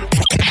information.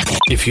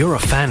 If you're a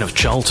fan of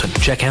Charlton,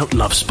 check out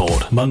Love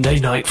Sport, Monday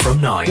night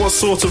from 9. What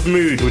sort of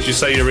mood would you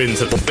say you're in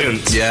today?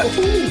 Yeah,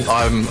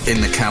 I'm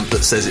in the camp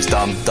that says it's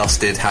done,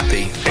 dusted,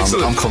 happy.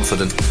 I'm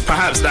confident.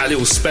 Perhaps that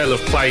little spell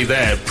of play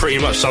there pretty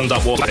much summed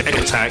up what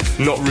attack,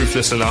 not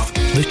ruthless enough.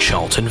 The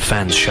Charlton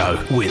Fans Show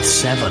with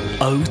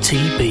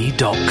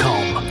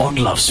 7otb.com on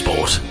Love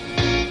Sport.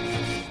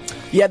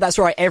 Yeah, that's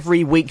right.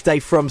 Every weekday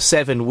from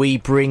 7, we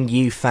bring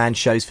you fan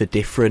shows for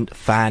different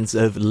fans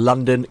of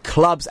London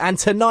clubs. And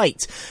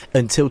tonight,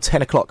 until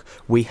 10 o'clock,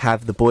 we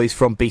have the boys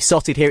from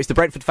Beesotted here. It's the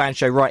Brentford fan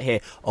show right here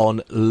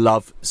on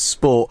Love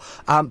Sport.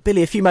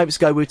 Billy, a few moments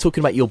ago, we were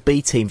talking about your B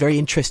team. Very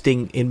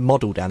interesting in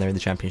model down there in the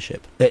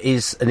Championship. It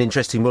is an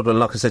interesting model. And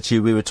like I said to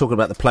you, we were talking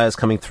about the players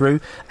coming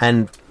through.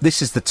 And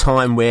this is the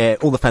time where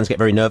all the fans get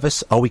very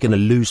nervous. Are we going to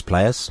lose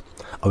players?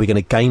 Are we going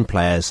to gain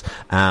players?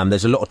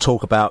 There's a lot of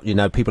talk about,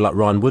 people like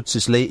Ryan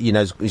Woods he's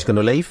going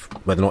to leave,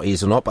 whether or not he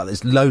is or not, but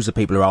there's loads of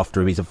people who are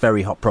after him. He's a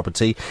very hot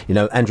property.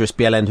 Andres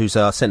Bielan, who's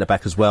our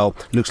centre-back as well,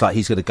 looks like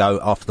he's going to go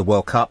after the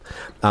World Cup.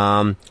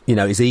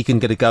 Is Egan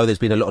going to go? There's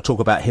been a lot of talk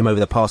about him over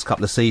the past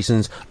couple of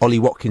seasons. Ollie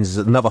Watkins is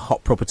another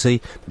hot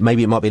property.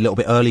 Maybe it might be a little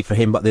bit early for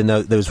him, but then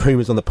there was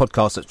rumours on the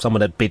podcast that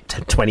someone had bid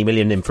 20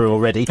 million in for him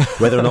already,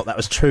 whether or not that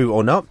was true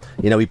or not.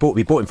 We bought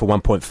him for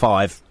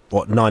 1.5.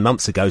 9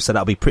 months ago, so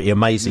that'll be pretty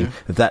amazing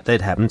if that did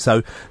happen.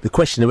 So the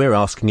question that we're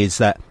asking is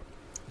that,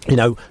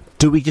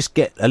 do we just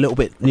get a little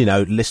bit,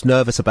 less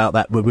nervous about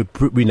that when we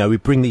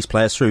bring these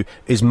players through?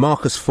 Is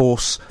Marcus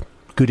Forss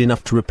good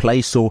enough to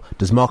replace, or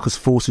does Marcus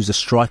Forss, who's a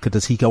striker,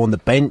 does he go on the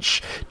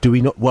bench? Do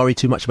we not worry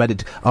too much about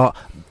it?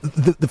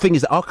 The thing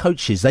is that our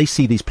coaches, they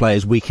see these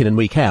players week in and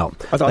week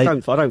out. I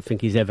don't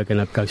think he's ever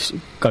going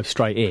to go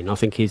straight in. I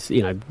think his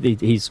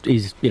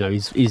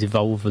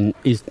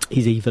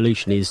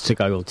evolution is to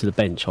go onto the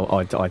bench.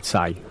 I'd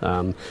say,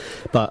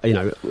 but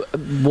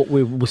what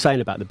we were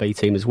saying about the B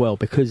team as well,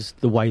 because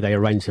the way they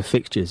arrange the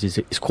fixtures is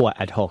quite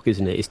ad hoc,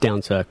 isn't it? It's down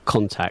to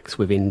contacts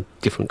within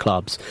different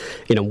clubs.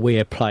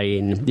 We're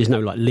playing. There's no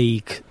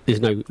league.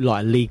 There's no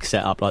league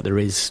set up like there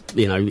is,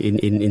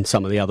 in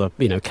some of the other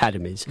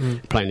academies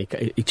playing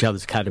each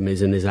other's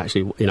academies, and there's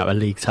actually a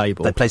league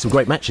table. They play some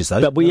great matches though.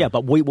 But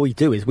what we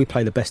do is we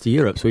play the best of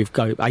Europe. So we've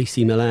got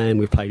AC Milan,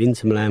 we've played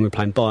Inter Milan, we're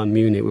playing Bayern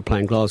Munich, we're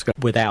playing Glasgow,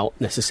 without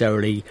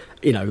necessarily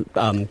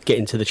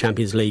getting to the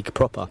Champions League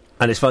proper.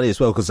 And it's funny as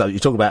well because you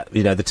talk about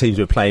the teams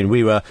we were playing.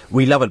 We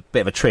love a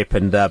bit of a trip,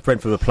 and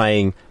Brentford were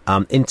playing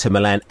Inter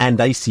Milan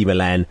and AC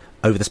Milan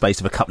over the space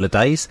of a couple of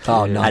days.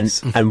 Oh,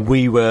 nice! And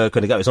we were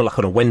going to go. It was on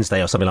on a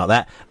Wednesday or something like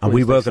that. And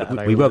we were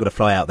going to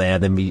fly out there.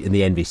 And then in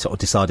the end we sort of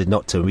decided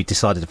not to. And we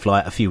decided to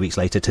fly out a few weeks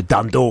later to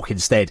Dundalk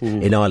instead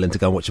in Ireland to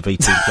go and watch a B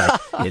team play.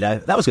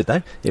 That was good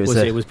though.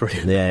 It was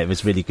brilliant. Yeah, it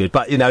was really good.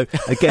 But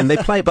again, they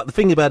play. But the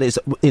thing about it is,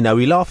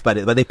 we laugh about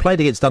it, but they played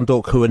against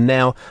Dundalk, who are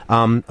now.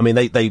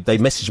 They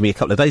messaged me a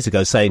couple of days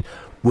ago saying,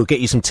 we'll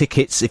get you some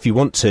tickets if you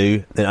want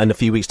to. In a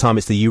few weeks' time,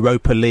 it's the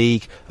Europa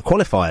League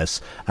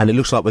qualifiers, and it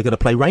looks like we're going to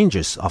play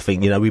Rangers. I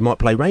think we might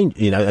play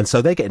Rangers, and so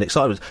they're getting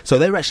excited. So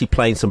they're actually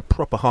playing some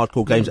proper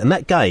hardcore games. And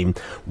that game,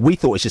 we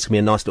thought it was just going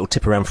to be a nice little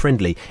tip around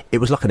friendly. It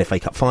was like an FA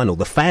Cup final.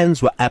 The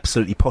fans were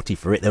absolutely potty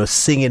for it. They were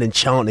singing and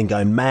chanting,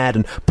 going mad,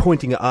 and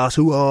pointing at us,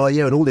 "Who are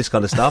you?" and all this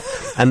kind of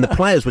stuff. And the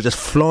players were just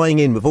flying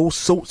in with all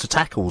sorts of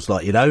tackles,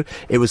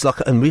 it was like.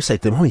 And we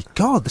said to them, "Oh my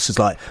God, this is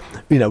like,"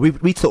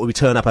 we thought we'd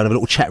turn up and have a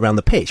little chat around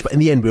the pitch, but in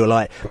the end we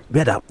were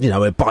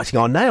we're biting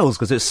our nails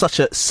because it's such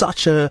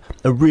a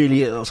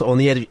really sort of on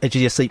the edge of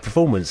your seat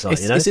performance.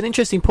 It's an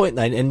interesting point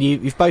then, and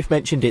you've both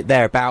mentioned it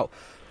there about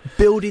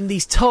building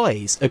these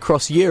ties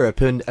across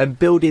Europe and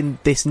building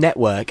this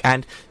network.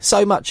 And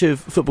so much of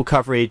football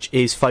coverage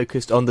is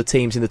focused on the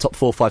teams in the top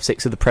 4, 5,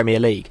 6 of the Premier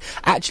League.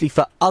 Actually,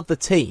 for other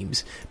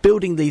teams,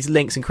 building these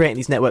links and creating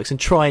these networks and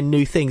trying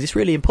new things, it's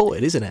really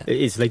important, isn't it?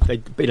 It is.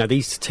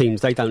 These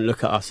teams, they don't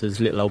look at us as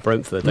little old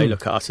Brentford. They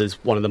look at us as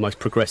one of the most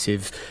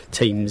progressive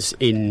teams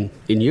in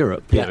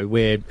Europe.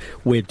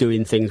 We're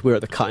doing things. We're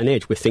at the cutting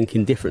edge. We're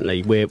thinking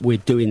differently. We're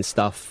doing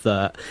stuff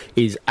that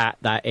is at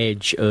that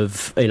edge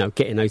of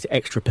getting those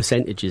extra extra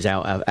percentages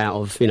out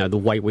of the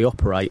way we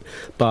operate.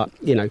 But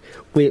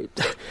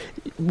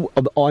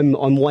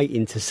I'm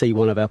waiting to see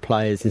one of our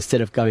players,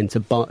 instead of going to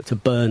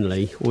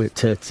Burnley, or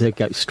to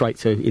go straight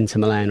to Inter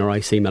Milan or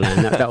AC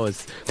Milan. That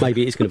was,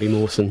 maybe it's going to be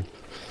Mawson.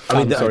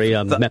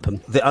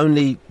 Mepham.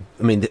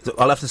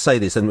 I'll have to say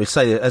this, and we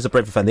say it as a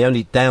Brentford fan, the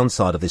only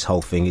downside of this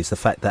whole thing is the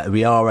fact that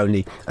we are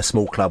only a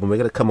small club, and we're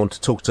going to come on to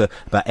talk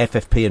about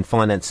FFP and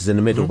finances in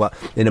a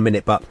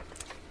minute, but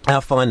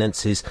our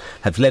finances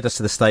have led us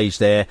to the stage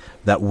there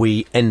that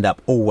we end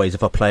up always,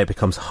 if a player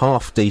becomes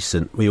half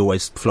decent, we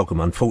always flog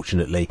them,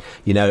 unfortunately,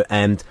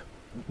 and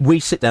we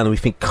sit down and we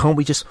think, can't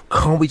we just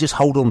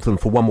hold on to them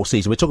for one more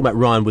season? We're talking about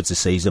Ryan Woods this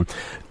season.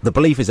 The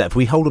belief is that if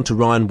we hold on to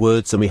Ryan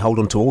Woods and we hold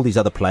on to all these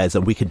other players,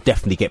 then we can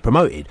definitely get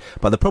promoted.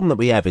 But the problem that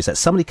we have is that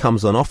somebody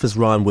comes on, offers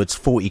Ryan Woods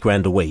 40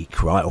 grand a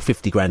week, right, or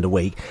 50 grand a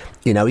week.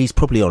 He's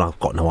probably on, I've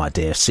got no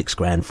idea, 6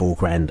 grand, 4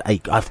 grand,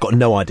 8. I've got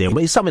no idea.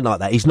 It's something like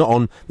that. He's not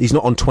on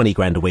 20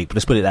 grand a week. But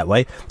let's put it that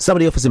way.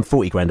 Somebody offers him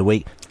 40 grand a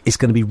week. It's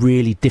going to be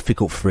really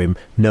difficult for him,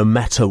 no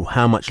matter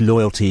how much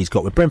loyalty he's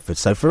got with Brentford.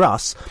 So for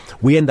us,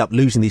 we end up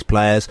losing these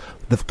players.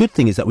 The good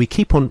thing is that we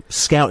keep on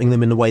scouting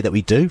them in the way that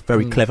we do,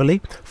 very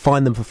cleverly,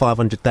 find them for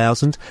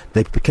 500,000,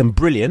 they become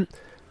brilliant,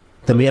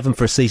 then we have them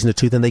for a season or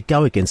two, then they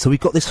go again. So we've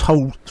got this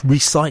whole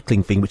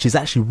recycling thing, which is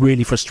actually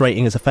really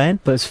frustrating as a fan.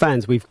 But as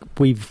fans, we've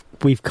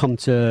come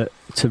to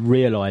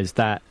realise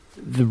that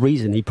the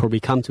reason he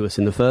probably come to us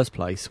in the first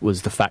place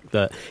was the fact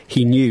that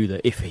he knew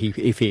that if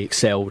he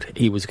excelled,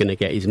 he was going to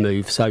get his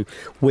move. So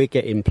we're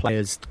getting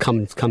players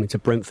coming to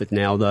Brentford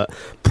now that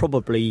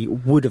probably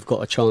would have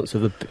got a chance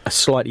of a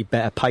slightly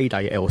better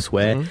payday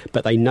elsewhere,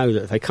 but they know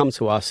that if they come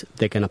to us,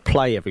 they're going to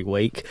play every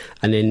week,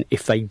 and then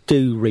if they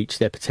do reach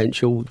their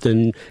potential,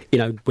 then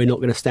we're not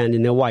going to stand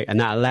in their way, and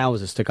that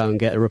allows us to go and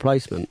get a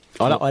replacement.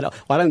 I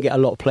don't get a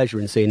lot of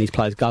pleasure in seeing these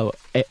players go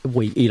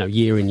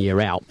year in, year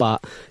out,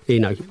 but the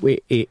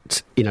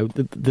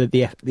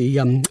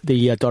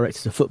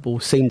directors of football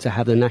seem to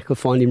have the knack of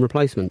finding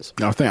replacements.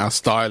 I think our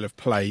style of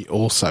play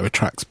also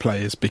attracts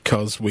players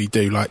because we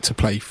do like to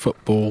play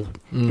football.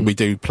 We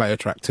do play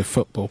attractive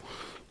football.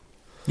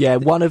 Yeah,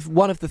 one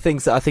of the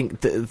things that I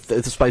think, I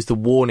suppose the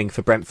warning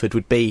for Brentford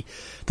would be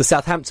the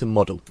Southampton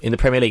model in the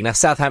Premier League. Now,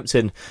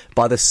 Southampton,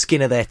 by the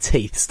skin of their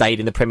teeth, stayed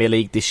in the Premier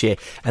League this year,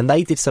 and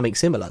they did something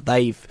similar.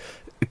 They've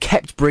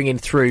kept bringing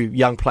through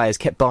young players,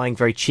 kept buying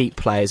very cheap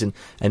players and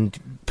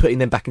putting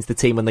them back into the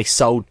team when they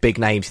sold big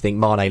names. You think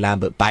Mane,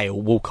 Lambert, Bale,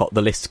 Walcott,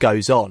 the list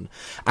goes on.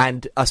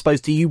 And I suppose,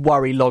 do you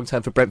worry long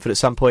term for Brentford at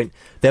some point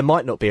there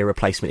might not be a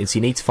replacement, and so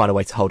you need to find a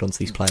way to hold on to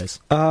these players?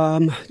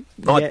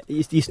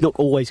 It's not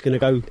always going to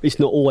go. It's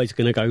not always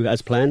going to go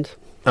as planned.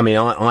 I mean,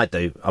 I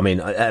do. I mean,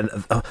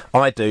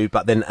 I do.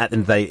 But then at the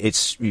end of the day,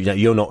 it's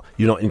you're not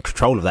in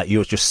control of that.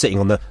 You're just sitting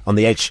on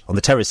the edge, on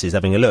the terraces,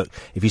 having a look.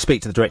 If you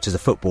speak to the directors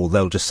of football,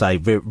 they'll just say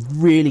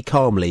really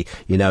calmly,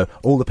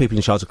 all the people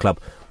in charge of the club,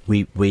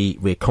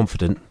 we're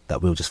confident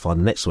that we'll just find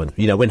the next one.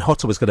 When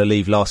Hotter was going to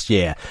leave last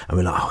year, and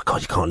we're like, oh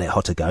God, you can't let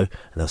Hotter go, and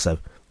they'll say,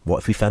 what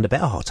if we found a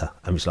better Hotter?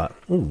 And it's like,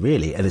 oh,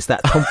 really? And it's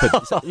that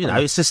confidence.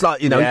 It's just like,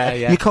 you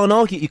can't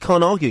argue. You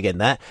can't argue against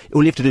that.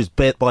 All you have to do is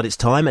bide its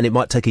time, and it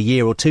might take a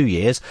year or 2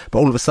 years. But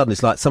all of a sudden,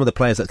 it's like some of the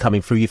players that are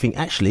coming through, you think,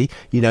 actually,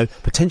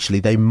 potentially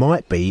they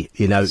might be,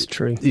 It's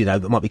true.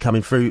 That might be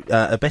coming through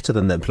better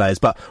than them players.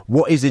 But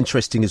what is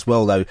interesting as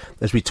well, though,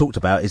 as we talked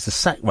about, is the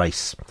sack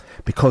race,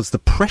 because the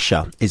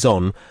pressure is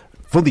on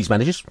for these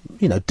managers.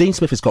 Dean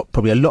Smith has got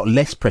probably a lot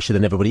less pressure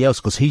than everybody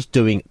else because he's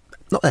doing,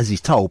 not as he's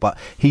told, but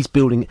he's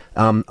building,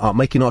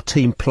 making our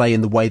team play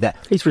in the way that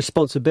his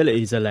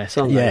responsibilities are less,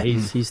 aren't they?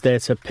 He's there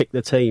to pick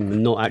the team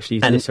and not actually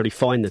necessarily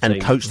find the team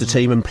and coach the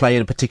team and play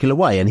in a particular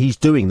way. And he's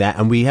doing that,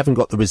 and we haven't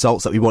got the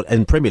results that we want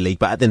in Premier League.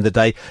 But at the end of the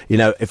day,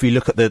 if we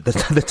look at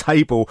the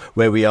table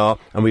where we are,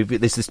 and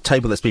there's this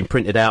table that's been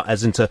printed out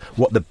as into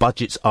what the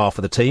budgets are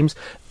for the teams.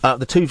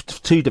 The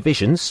two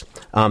divisions,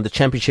 the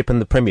Championship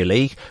and the Premier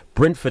League,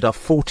 Brentford are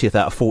 40th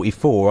out of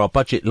 44. Our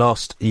budget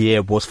last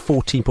year was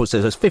 14.6. So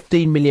it's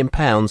 £15 million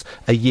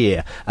a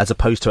year, as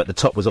opposed to at the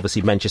top was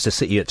obviously Manchester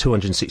City at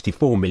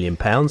 £264 million.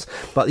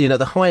 But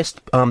the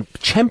highest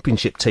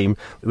Championship team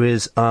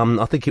was,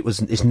 I think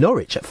is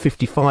Norwich at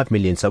 55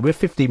 million. So we're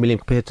 15 million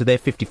compared to their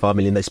 55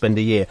 million they spend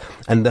a year.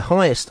 And the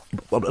highest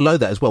below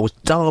that as well was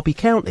Derby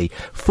County.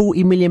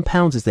 £40 million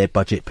is their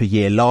budget per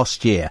year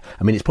last year.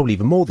 I mean, it's probably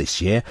even more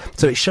this year.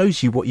 So it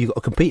shows you what you've got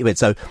to compete with.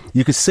 So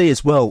you can see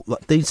as well,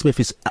 like Dean Smith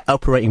is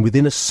operating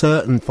within a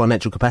certain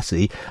financial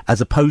capacity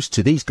as opposed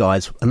to these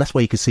guys, and that's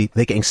why you can see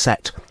they're getting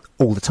sacked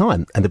all the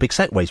time, and the big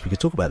sack ways, we could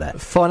talk about that.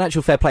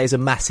 Financial fair play is a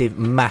massive,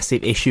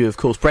 massive issue, of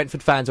course.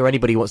 Brentford fans or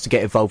anybody who wants to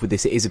get involved with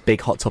this, it is a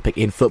big hot topic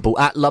in football.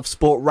 At Love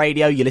Sport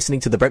Radio, you're listening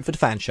to the Brentford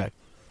Fan Show.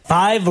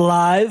 5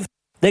 Live?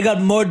 They got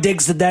more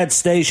dicks at that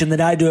station than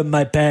I do in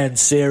my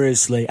pants,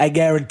 seriously. I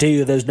guarantee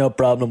you there's no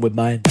problem with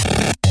mine.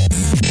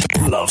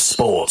 Love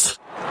Sport.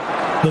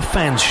 The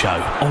Fans Show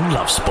on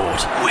Love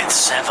Sport with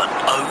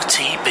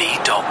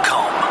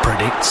 7otb.com.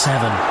 Predict 7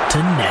 to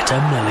net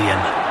 $1 million.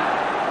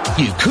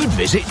 You could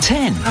visit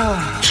 10,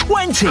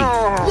 20,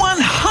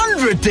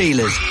 100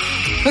 dealers.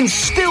 and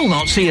still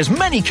not see as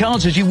many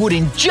cars as you would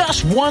in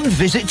just one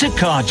visit to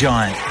Car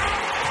Giant.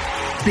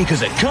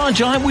 Because at Car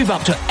Giant we've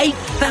up to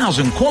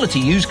 8,000 quality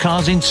used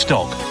cars in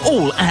stock,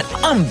 all at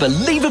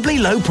unbelievably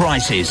low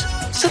prices.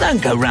 So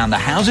don't go round the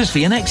houses for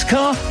your next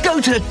car, go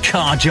to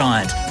Car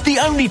Giant, the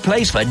only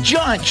place for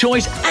giant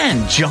choice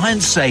and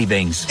giant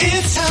savings.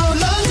 It's how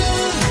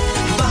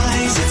London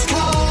buys its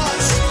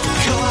cars.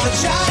 Car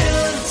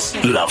Giant.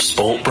 Love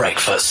Sport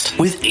Breakfast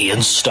with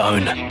Ian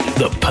Stone.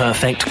 The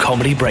perfect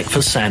comedy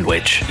breakfast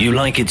sandwich. You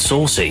like it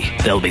saucy?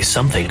 There'll be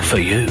something for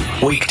you.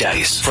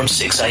 Weekdays from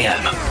 6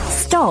 a.m.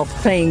 Stop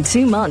paying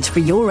too much for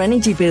your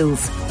energy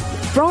bills.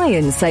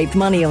 Brian saved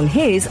money on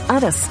his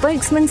at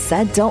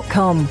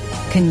aspokesmansaid.com.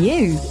 Can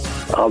you?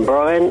 I'm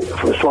Brian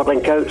from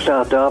Swaddling Coat,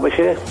 South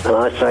Derbyshire, and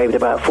I saved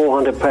about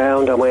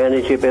 £400 on my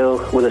energy bill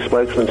with a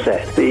Spokesman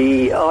Said.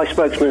 The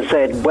iSpokesman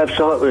Said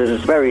website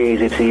was very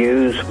easy to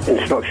use,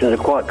 instructions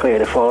are quite clear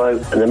to follow,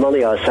 and the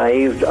money I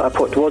saved I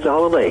put towards a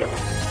holiday.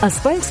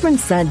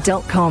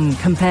 aspokesmansaid.com.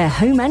 Compare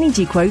home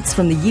energy quotes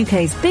from the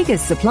UK's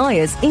biggest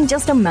suppliers in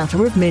just a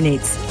matter of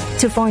minutes.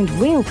 To find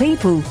real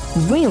people,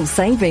 real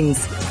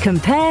savings.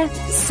 Compare,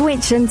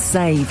 switch and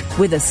save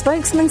with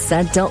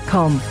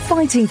aspokesmansaid.com.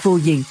 Fighting for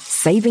you,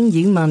 saving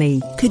you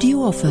money. Could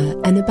you offer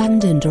an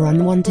abandoned or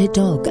unwanted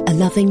dog a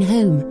loving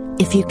home?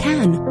 If you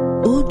can,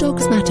 All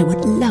Dogs Matter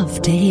would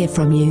love to hear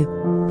from you.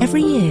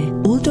 Every year,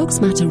 All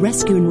Dogs Matter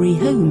rescue and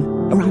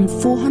rehome around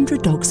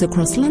 400 dogs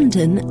across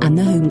London and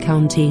the home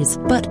counties.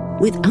 But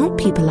without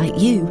people like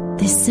you,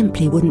 this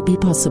simply wouldn't be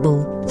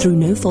possible. Through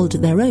no fault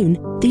of their own,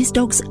 these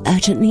dogs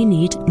urgently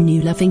need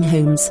new loving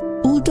homes.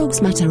 All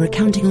Dogs Matter are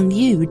counting on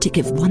you to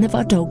give one of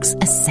our dogs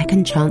a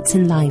second chance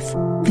in life.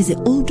 Visit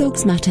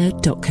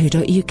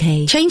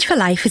alldogsmatter.co.uk. Change for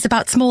Life is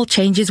about small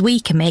changes we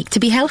can make to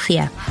be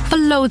healthier. For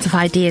loads of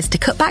ideas to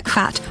cut back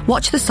fat,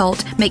 watch the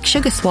salt, make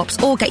sugar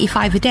swaps or get your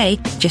 5 a day,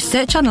 just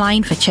search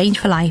online for Change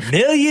for Life.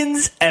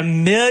 Millions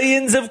and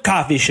millions of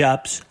coffee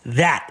shops.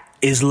 That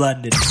is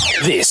London.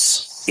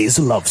 This is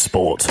Love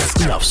Sport.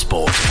 Love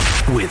Sport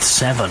with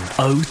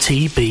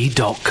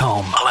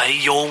 7otb.com. Play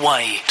your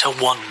way to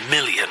 £1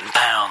 million.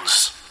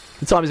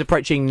 The time is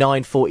approaching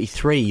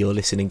 9:43. You're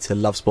listening to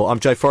Love Sport. I'm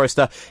Joe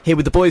Forrester, here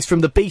with the boys from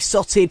the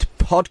Beesotted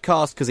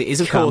podcast, because it is,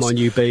 of course... Come on,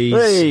 you bees.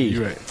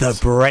 The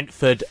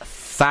Brentford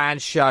Fan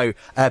Show.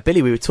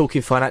 Billy, we were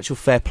talking financial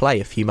fair play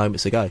a few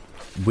moments ago.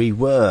 We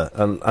were.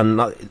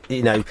 And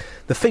you know,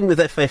 the thing with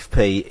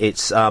FFP,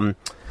 it's...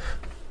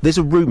 there's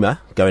a rumour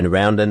going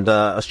around, and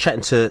I was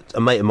chatting to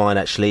a mate of mine,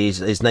 actually.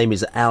 His name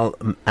is Al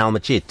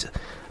Majid,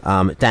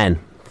 Dan,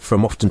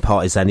 from Often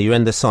Partisan. He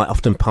ran the site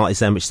Often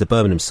Partisan, which is the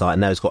Birmingham site,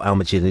 and now he's got Al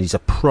Majid, and he's a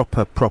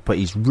proper,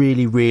 he's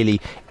really, really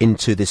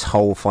into this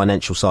whole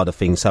financial side of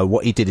things. So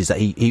what he did is that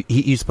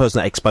he's the person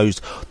that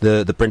exposed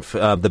the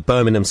Brentford, the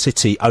Birmingham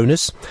City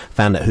owners,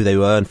 found out who they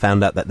were, and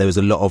found out that there was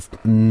a lot of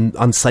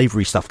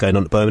unsavoury stuff going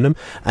on at Birmingham.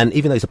 And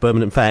even though he's a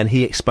Birmingham fan,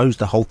 he exposed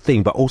the whole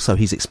thing, but also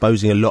he's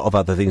exposing a lot of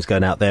other things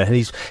going out there, and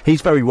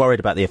he's very worried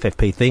about the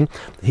FFP thing.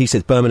 He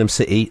says Birmingham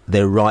City,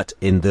 they're right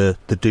in the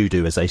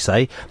doo-doo, as they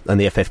say, and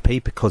the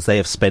FFP, because they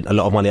have spent a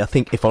lot of money. I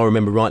think, if I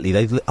remember rightly,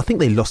 I think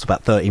they lost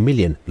about 30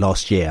 million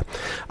last year,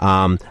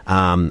 and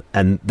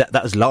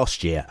that was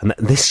last year, and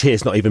this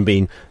year's not even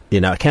been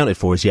accounted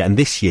for as yet. And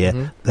this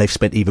year they've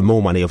spent even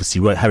more money.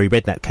 Obviously, Harry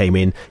Redknapp came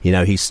in. He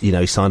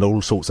signed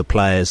all sorts of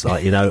players,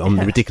 like on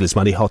ridiculous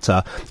money.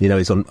 Hotter,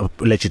 he's on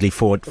allegedly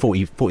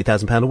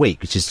 £40,000 a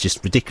week, which is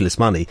just ridiculous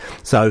money.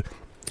 So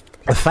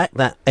the fact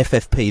that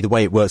FFP, the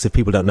way it works, if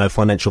people don't know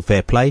financial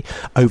fair play,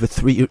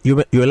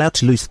 you're allowed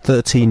to lose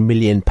 £13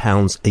 million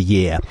a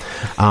year,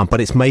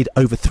 but it's made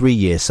over 3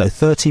 years. So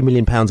 £30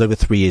 million over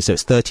 3 years, so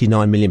it's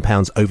 £39 million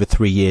over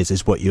 3 years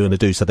is what you're going to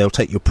do. So they'll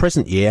take your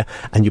present year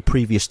and your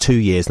previous 2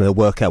 years, and they'll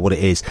work out what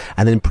it is.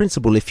 And then in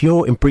principle, if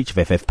you're in breach of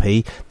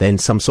FFP, then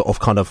some sort of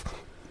kind of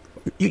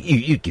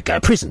you go to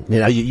prison.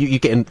 You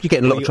get in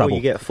a lot of trouble. Or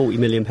you get a £40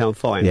 million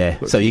fine. Yeah,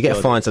 so you get a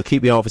fine. So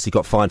QPR obviously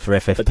got fined for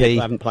FFP. But they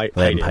haven't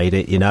paid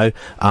it.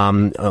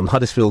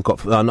 Huddersfield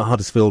got not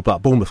Huddersfield,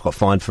 but Bournemouth got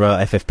fined for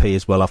FFP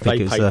as well. I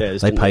think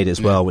they paid it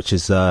as well, which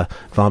is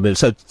fine.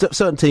 So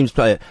certain teams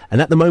play it, and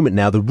at the moment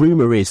now, the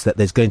rumour is that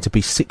there's going to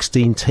be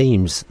 16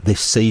 teams this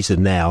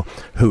season now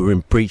who are in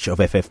breach of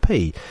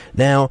FFP.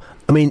 Now,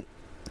 I mean,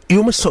 you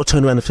almost sort of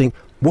turn around and think,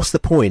 what's the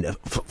point?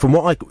 From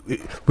what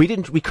we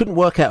couldn't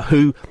work out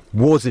who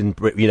was in,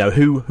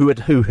 who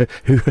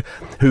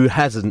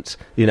hasn't,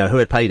 who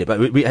had paid it.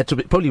 But we had to,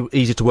 probably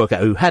easier to work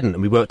out who hadn't,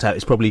 and we worked out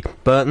it's probably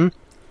Burton,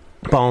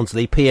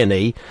 Barnsley,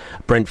 PNE,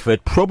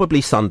 Brentford,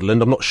 probably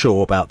Sunderland. I'm not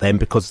sure about them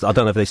because I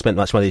don't know if they spent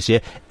much money this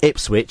year.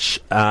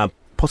 Ipswich.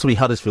 Possibly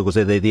Huddersfield was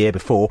there the year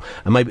before,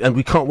 and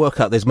we can't work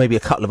out. There's maybe a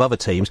couple of other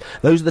teams.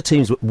 Those are the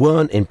teams that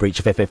weren't in breach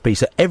of FFP.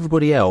 So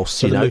everybody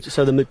else, we're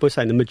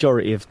saying the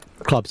majority of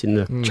clubs in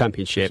the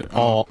Championship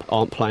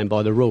aren't playing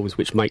by the rules,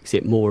 which makes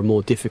it more and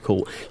more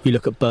difficult. You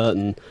look at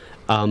Burton;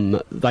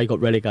 they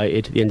got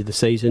relegated at the end of the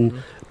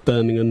season.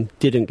 Birmingham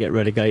didn't get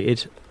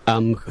relegated.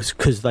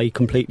 because they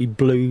completely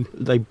blew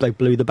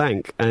the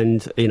bank,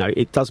 and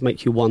it does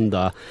make you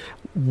wonder.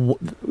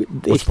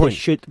 What's the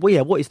point?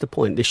 What is the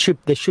point? There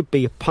should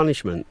be a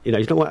punishment. You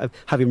don't want to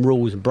having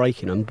rules and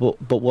breaking them, but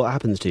what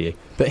happens to you?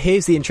 But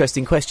here's the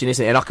interesting question,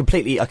 isn't it? And I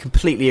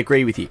completely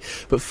agree with you.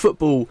 But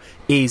football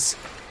is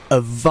a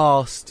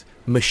vast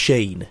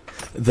machine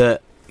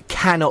that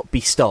cannot be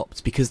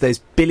stopped because there's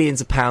billions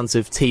of pounds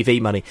of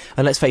TV money,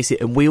 and let's face it,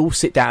 and we all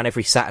sit down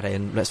every Saturday,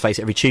 and let's face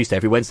it, every Tuesday,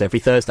 every Wednesday, every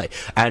Thursday,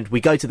 and we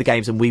go to the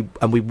games and we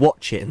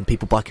watch it, and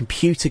people buy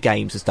computer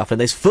games and stuff, and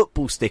there's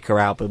football sticker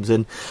albums,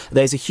 and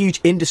there's a huge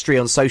industry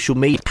on social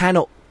media.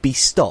 Cannot be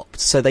stopped,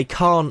 so they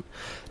can't.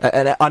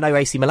 And I know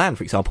AC Milan,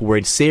 for example, were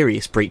in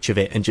serious breach of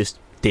it and just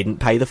didn't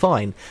pay the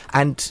fine.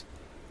 And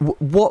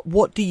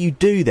what do you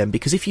do then?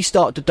 Because if you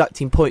start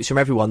deducting points from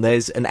everyone,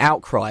 there's an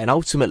outcry, and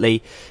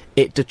ultimately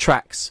it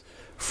detracts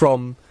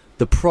from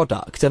the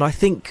product. And I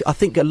think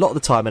a lot of the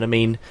time, and I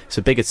mean, it's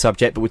a bigger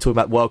subject, but we're talking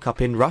about World Cup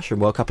in Russia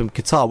and World Cup in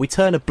Qatar, we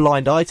turn a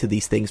blind eye to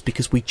these things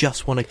because we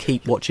just want to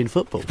keep watching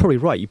football. You're probably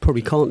right. You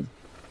probably can't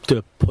do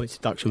a points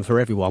deduction for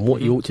everyone.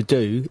 What you ought to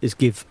do is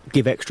give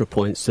extra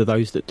points to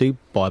those that do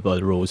buy by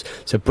the rules.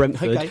 So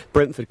Brentford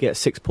get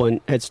a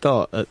 6-point head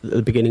start at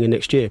the beginning of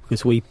next year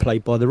because we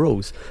played by the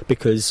rules.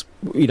 Because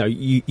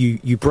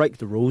you break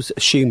the rules,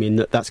 assuming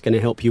that that's going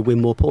to help you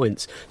win more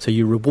points. So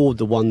you reward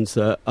the ones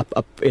that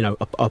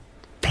are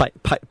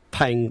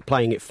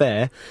playing it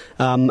fair,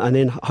 and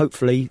then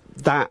hopefully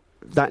that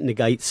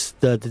negates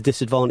the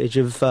disadvantage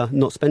of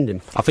not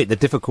spending. I think the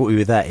difficulty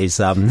with that is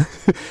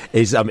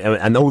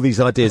and all these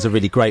ideas are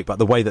really great, but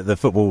the way that the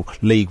Football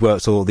League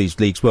works, all these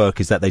leagues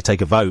work, is that they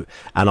take a vote,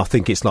 and I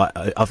think they've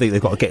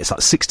got to get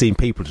 16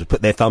 people to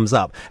put their thumbs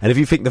up. And if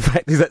you think the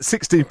fact is that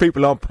 16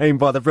 people aren't playing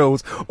by the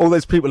rules, all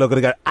those people are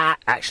going to go,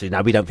 actually,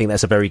 no, we don't think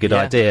that's a very good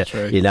idea.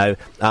 True.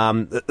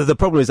 The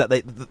problem is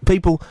that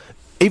people.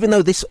 Even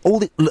though all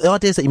the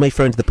ideas that you may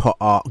throw into the pot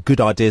are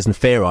good ideas and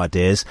fair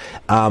ideas,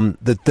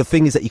 the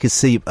thing is that you can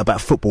see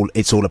about football,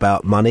 it's all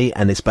about money,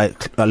 and it's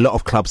about a lot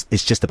of clubs,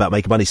 it's just about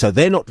making money. So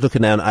they're not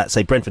looking down at,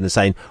 say, Brentford and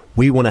saying,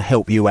 we want to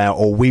help you out,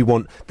 or we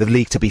want the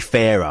league to be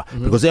fairer.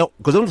 Mm-hmm. Because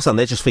all of a sudden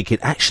they're just thinking,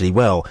 actually,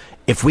 well,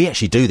 if we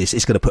actually do this,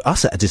 it's going to put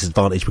us at a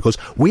disadvantage because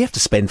we have to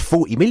spend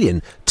 40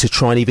 million to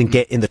try and even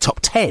get in the top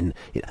 10.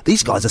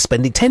 These guys are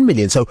spending 10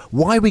 million, so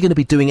why are we going to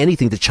be doing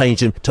anything to change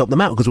them, to help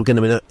them out? Because we're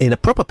going to be in a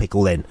proper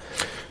pickle then.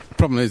 The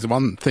problem is, the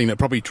one thing that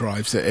probably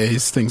drives it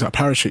is things like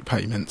parachute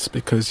payments,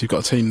 because you've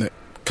got a team that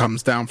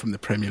comes down from the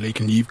Premier League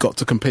and you've got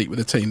to compete with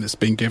a team that's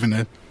been given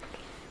the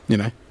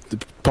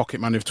pocket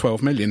money of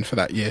 12 million for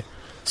that year.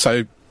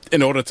 So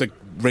in order to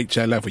reach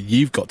their level,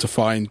 you've got to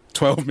find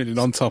 12 million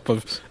on top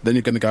of, then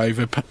you're going to go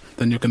over,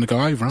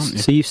 aren't you?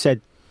 So you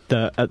said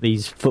that at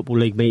these Football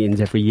League meetings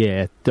every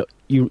year that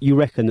you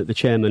reckon that the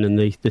chairman and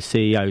the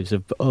CEOs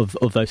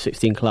of those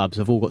 16 clubs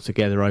have all got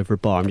together over a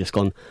bar and just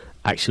gone,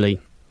 actually,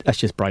 let's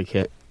just break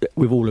it.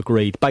 We've all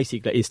agreed.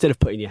 Basically, instead of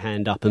putting your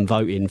hand up and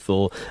voting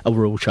for a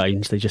rule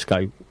change, they just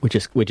go, we're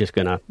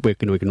going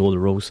to ignore the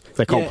rules.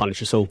 They can't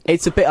punish us all. I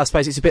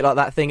suppose it's a bit like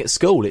that thing at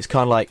school. It's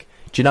kind of like,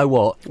 do you know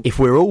what? If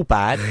we're all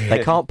bad,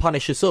 they can't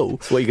punish us all.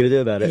 So what are you going to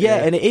do about it? Yeah,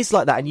 and it is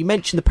like that. And you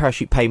mentioned the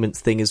parachute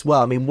payments thing as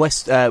well. I mean,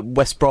 West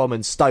Brom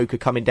and Stoke are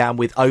coming down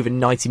with over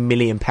 £90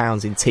 million in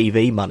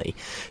TV money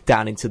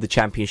down into the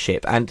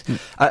Championship. And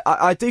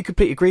I do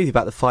completely agree with you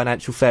about the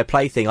financial fair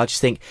play thing. I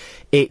just think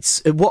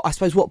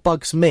what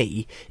bugs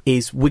me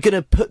is we're going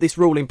to put this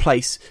rule in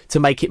place to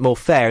make it more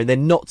fair, and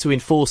then not to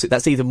enforce it.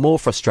 That's even more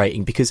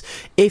frustrating, because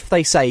if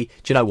they say, do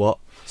you know what?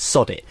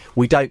 Sod it,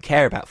 we don't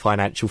care about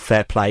financial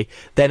fair play,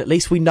 then at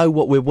least we know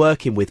what we're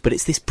working with. But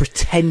it's this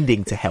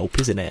pretending to help,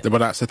 isn't it? Well,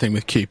 that's the thing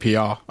with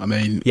QPR. I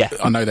mean,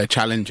 I know they're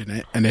challenging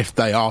it, and if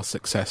they are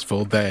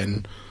successful,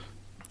 then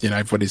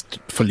everybody's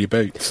full your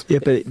boots. Yeah,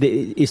 but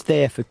it's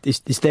there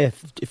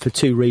for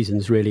two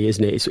reasons, really,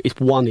 isn't it? It's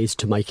one is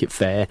to make it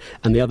fair,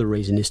 and the other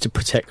reason is to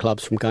protect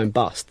clubs from going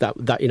bust. That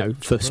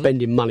for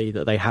spending money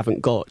that they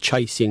haven't got,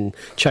 chasing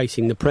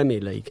the Premier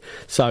League.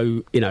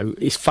 So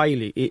it's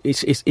failing.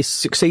 It's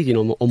succeeding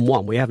on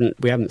one. We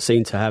haven't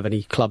seen to have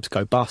any clubs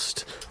go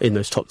bust in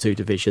those top two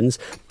divisions,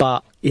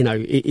 but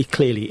it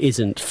clearly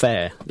isn't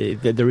fair.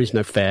 There is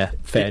no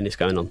fairness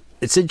going on.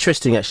 It's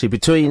interesting, actually,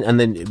 and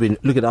then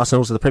look at us and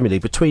also the Premier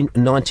League, between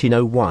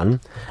 1901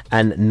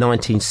 and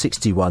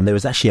 1961, there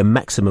was actually a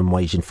maximum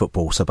wage in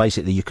football. So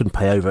basically, you couldn't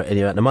pay over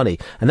any amount of money.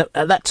 And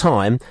at that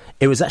time,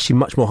 it was actually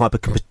much more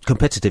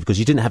hyper-competitive, because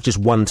you didn't have just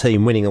one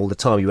team winning all the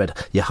time. You had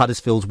your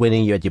Huddersfields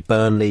winning, you had your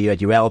Burnley, you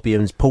had your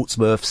Albions,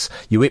 Portsmouths,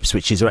 your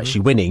Ipswiches are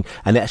actually winning.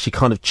 And it actually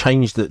kind of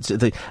changed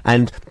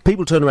and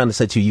people turn around and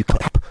say to you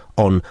cap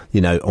on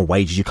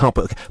wages, you can't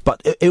put,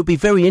 but it would be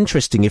very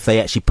interesting if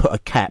they actually put a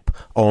cap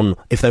on,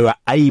 if they were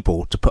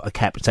able to put a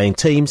cap saying,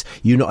 teams,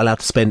 you're not allowed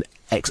to spend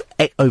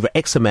over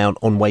X amount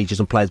on wages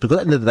and players, because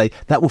at the end of the day,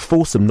 that will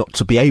force them not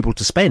to be able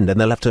to spend,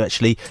 and they'll have to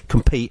actually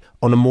compete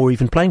on a more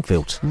even playing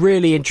field.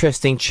 Really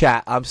interesting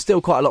chat.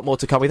 Still quite a lot more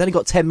to come. We've only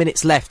got 10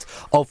 minutes left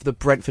of the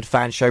Brentford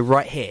Fan Show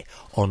right here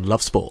on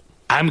Love Sport.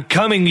 I'm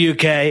coming,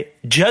 UK.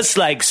 Just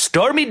like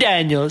Stormy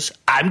Daniels,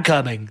 I'm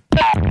coming.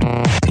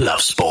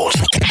 Love sport.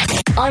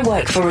 I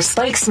work for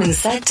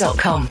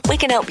aspokesmansaid.com. We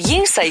can help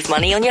you save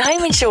money on your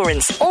home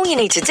insurance. All you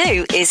need to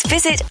do is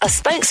visit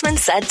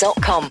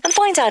aspokesmansaid.com and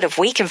find out if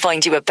we can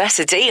find you a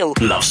better deal.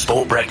 Love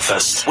Sport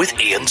Breakfast with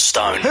Ian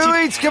Stone. Who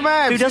eats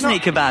kebabs? Who doesn't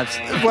eat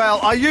kebabs? Well,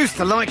 I used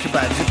to like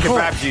kebabs.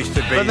 Kebabs used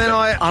to be. But then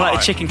I like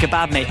a chicken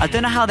kebab meat. I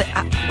don't know how they...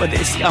 I'm going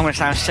to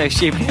sound so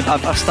stupid.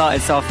 I've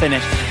started, so I'll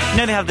finish. You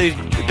know they have those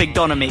big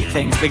doner meat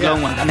things, big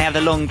long ones, and they have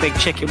the long, big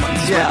chicken ones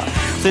as well.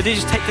 So do they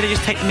just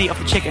take the meat off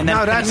the chicken? And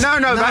then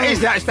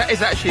that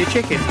is actually a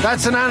chicken.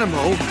 That's an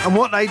animal, and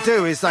what they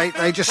do is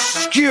they just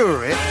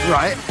skewer it,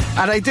 right?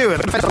 And they do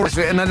it,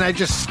 and then they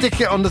just stick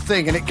it on the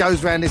thing, and it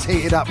goes round. It's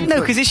heated up. No,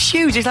 because it's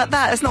huge. It's like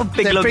that. It's not a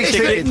big long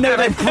chicken. No,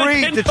 they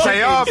breed the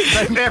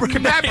chicken. They're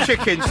kebab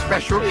chickens,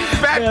 special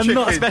kebab chickens. I'm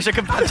not a special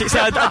kebab chicken. So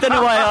I don't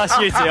know why I asked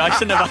you to. I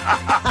shouldn't have.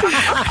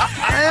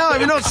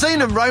 Have you not seen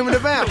them roaming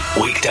about?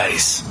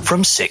 Weekdays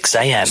from 6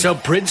 a.m. So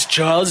Prince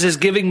Charles is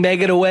giving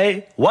Meghan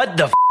away? What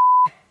the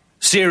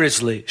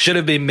Seriously, should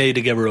have been me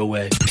to give her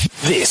away.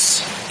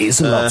 This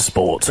is Love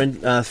Sport.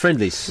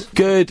 Friendlies.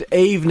 Good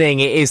evening.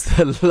 It is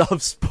the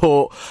Love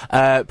Sport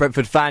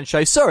Brentford fan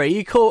show. Sorry,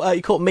 you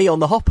caught me on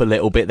the hop a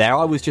little bit there.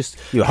 I was just...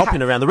 You were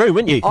hopping around the room,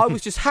 weren't you? I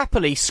was just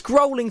happily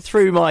scrolling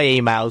through my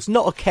emails,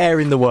 not a care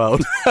in the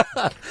world.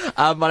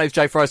 My name's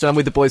Joe Forrester. I'm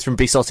with the boys from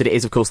Beesotted. It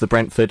is, of course, the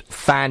Brentford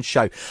fan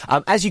show.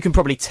 As you can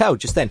probably tell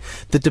just then,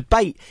 the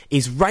debate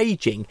is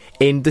raging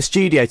in the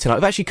studio tonight.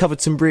 We've actually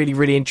covered some really,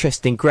 really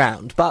interesting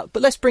ground, but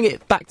let's bring it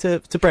back to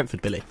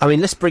Brentford, Billy. I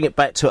mean, let's bring it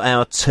back to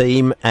our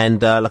team,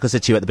 and like I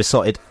said to you at the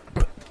Beesotted,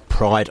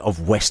 pride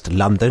of West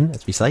London,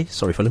 as we say.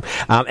 Sorry, Fulham.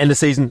 End of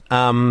season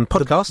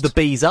podcast. The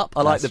Bees Up.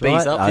 I like the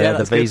Bees Up. Yeah,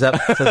 the Bees Up.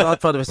 So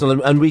pride of West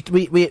London, and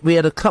we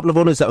had a couple of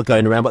honours that were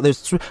going around, but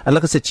there's and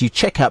like I said to you,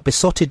 check out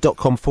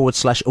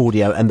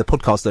besotted.com/audio and the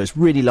podcast there. It's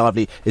really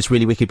lively. It's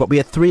really wicked. But we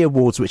had 3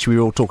 awards which we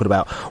were all talking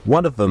about.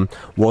 One of them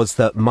was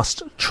the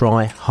Must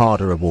Try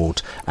Harder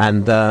award,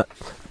 and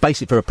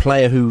basically for a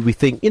player who we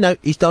think,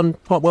 he's done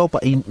quite well,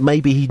 but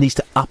maybe he needs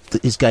to up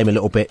his game a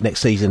little bit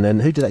next season.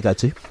 And who did that go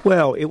to?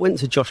 Well, it went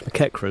to Josh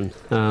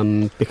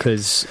McEachran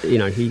because,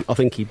 I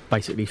think he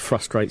basically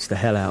frustrates the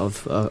hell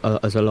out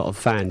of as a lot of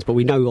fans. But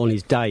we know on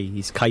his day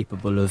he's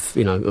capable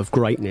of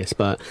greatness,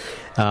 but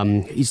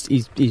he's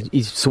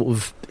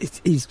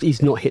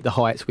not hit the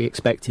heights we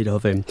expected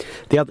of him.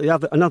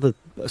 Another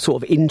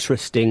sort of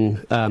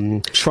interesting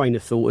train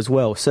of thought as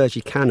well.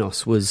 Sergi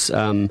Canos was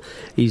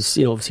he's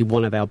obviously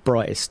one of our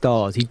brightest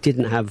stars. He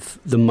didn't have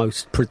the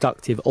most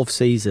productive off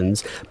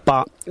seasons,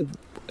 but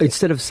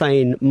instead of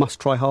saying must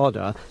try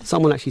harder,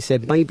 someone actually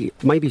said maybe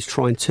he's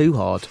trying too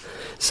hard.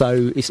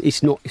 So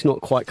it's not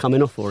quite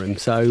coming off for him.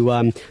 So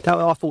I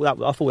thought that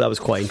was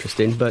quite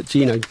interesting. But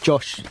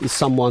Josh is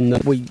someone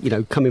that we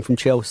coming from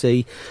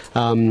Chelsea,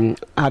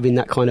 having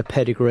that kind of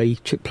pedigree,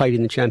 played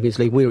in the Champions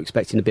League. We were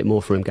expecting a bit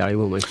more from him, Gary,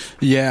 weren't we?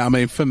 Yeah, I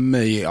mean, for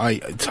me, I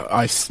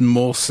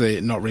more see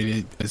it not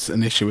really as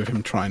an issue with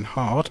him trying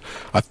hard.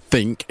 I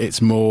think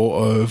it's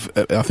more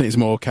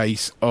a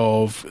case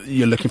of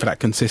you're looking for that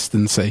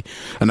consistency.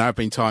 And there have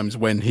been times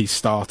when he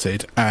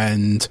started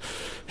and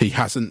he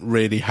hasn't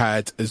really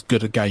had as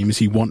good a game as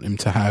you want him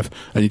to have,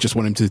 and you just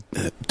want him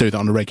to do that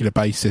on a regular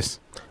basis.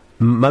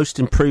 Most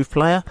improved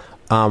player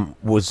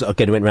was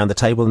again went around the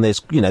table, and there's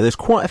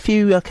quite a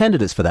few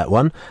candidates for that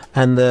one.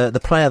 And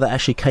the player that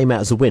actually came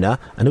out as a winner,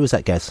 and who was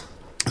that, Gaz?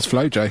 It's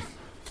Flojo.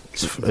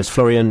 It's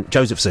Florian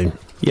Josephson.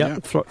 Yeah.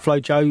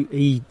 Flojo.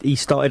 He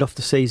started off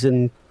the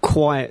season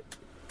quite.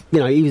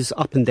 He was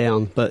up and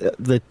down, but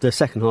the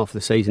second half of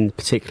the season,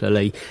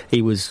 particularly,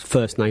 he was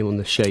first name on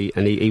the sheet,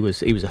 and he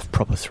was a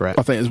proper threat.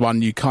 I think it was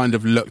one you kind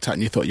of looked at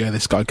and you thought, yeah,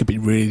 this guy could be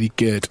really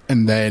good.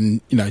 And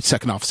then,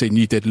 second half of the season,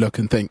 you did look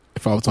and think,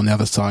 if I was on the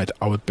other side,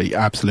 I would be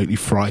absolutely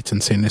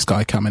frightened seeing this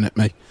guy coming at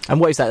me.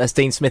 And what is that? That's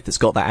Dean Smith that's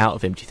got that out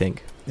of him, do you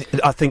think?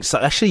 I think so.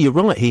 Actually, you're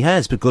right. He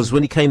has, because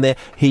when he came there,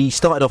 he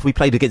started off. We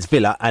played against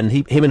Villa, and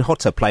him and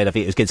Hotter played. I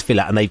think it was against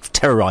Villa, and they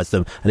terrorised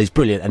them. And he's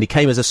brilliant. And he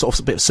came as a sort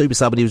of bit of super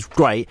sub, and he was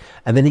great.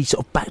 And then he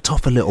sort of backed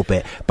off a little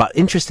bit. But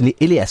interestingly,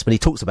 Ilias, when he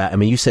talks about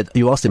him, and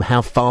you asked him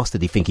how fast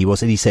did he think he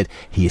was, and he said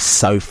he is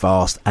so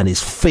fast, and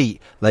his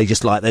feet they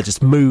just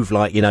move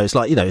like it's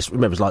like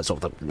remember it's like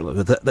sort of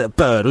the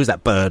bird. Who's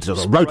that bird?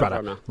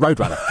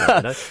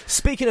 Roadrunner.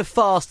 Speaking of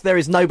fast, there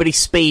is nobody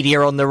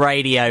speedier on the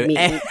radio.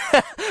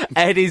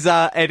 Ed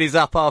is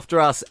up after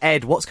us.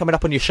 Ed, what's coming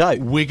up on your show?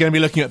 We're going to be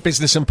looking at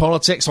business and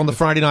politics on the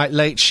Friday night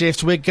late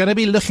shift. We're going to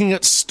be looking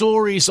at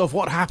stories of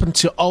what happened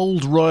to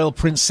old royal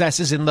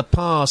princesses in the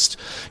past.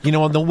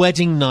 On the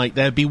wedding night,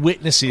 there'd be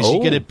witnesses.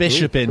 You get a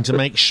bishop in to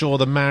make sure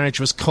the marriage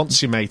was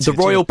consummated. The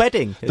royal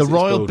bedding. The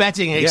royal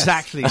bedding,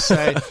 exactly. Yes.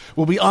 So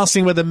we'll be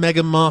asking whether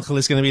Meghan Markle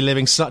is going to be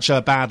living such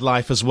a bad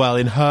life as well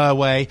in her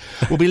way.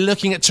 We'll be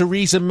looking at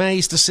Theresa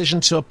May's decision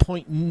to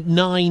appoint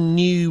 9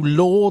 new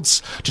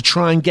lords to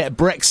try and get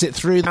Brexit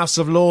through the House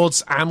of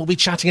Lords, and we'll be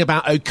chatting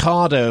about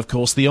Ocado, of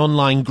course, the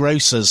online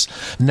grocers,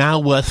 now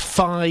worth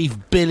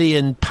 £5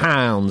 billion.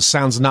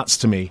 Sounds nuts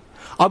to me.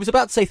 I was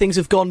about to say things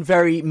have gone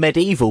very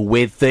medieval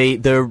with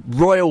the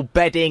royal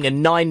bedding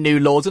and 9 new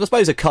lords, and I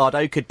suppose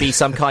Ocado could be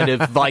some kind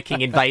of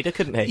Viking invader,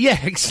 couldn't he? Yeah,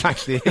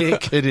 exactly.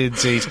 It could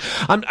indeed.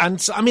 And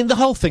I mean, the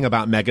whole thing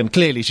about Meghan,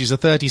 clearly she's a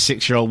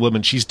 36-year-old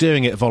woman. She's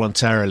doing it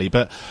voluntarily,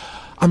 but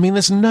I mean,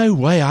 there's no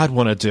way I'd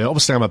want to do it.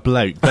 Obviously, I'm a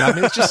bloke, but I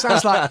mean, it just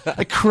sounds like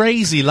a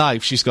crazy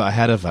life she's got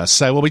ahead of her.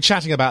 So we'll be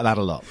chatting about that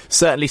a lot.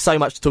 Certainly, so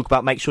much to talk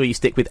about. Make sure you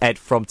stick with Ed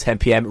from 10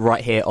 p.m.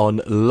 right here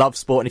on Love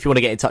Sport. And if you want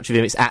to get in touch with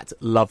him, it's at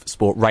Love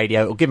Sport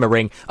Radio, or give him a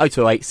ring,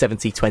 0208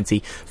 70 20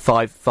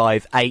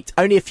 558.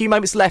 Only a few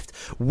moments left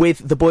with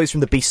the boys from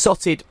the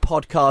Beesotted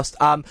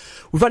podcast.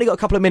 We've only got a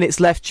couple of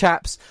minutes left,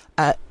 chaps.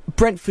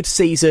 Brentford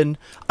season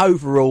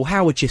overall,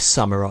 how would you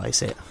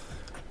summarise it?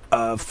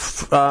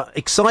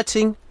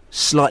 Exciting.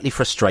 Slightly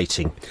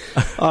frustrating.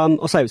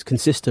 I'll say it was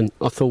consistent.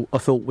 I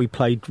thought we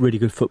played really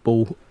good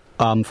football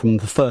from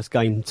the first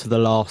game to the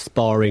last,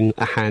 barring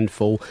a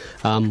handful.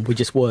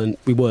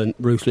 We weren't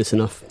ruthless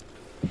enough.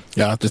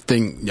 Yeah, I just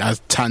think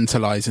as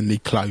tantalisingly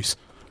close.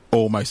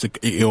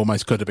 It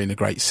almost could have been a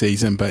great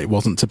season, but it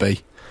wasn't to be.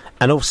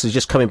 And obviously,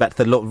 just coming back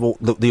to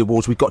the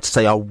awards, we've got to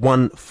say our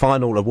one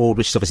final award,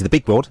 which is obviously the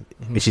big award,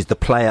 which is the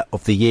Player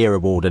of the Year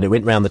award. And it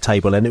went round the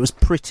table, and it was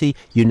pretty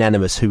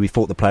unanimous who we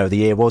thought the Player of the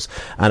Year was.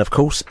 And of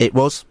course, it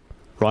was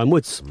Ryan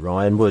Woods.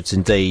 Ryan Woods,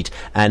 indeed.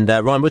 And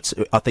Ryan Woods,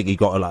 I think he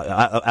got,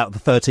 out of the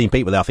 13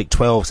 people there, I think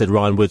 12 said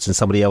Ryan Woods and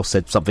somebody else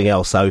said something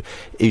else. So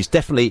he was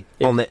definitely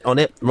on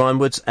it, Ryan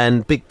Woods,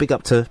 and big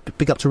up to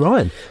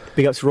Ryan.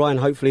 Big up to Ryan.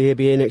 Hopefully he'll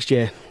be here next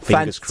year.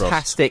 Fingers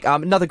Fantastic.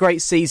 Another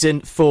great season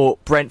for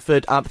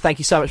Brentford. Thank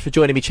you so much for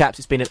joining me, chaps.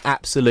 It's been an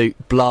absolute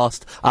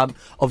blast.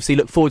 Obviously,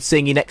 look forward to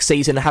seeing you next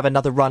season and have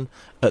another run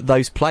at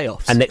those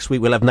playoffs. And next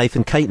week we'll have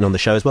Nathan Caton on the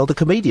show as well, the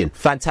comedian.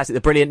 Fantastic.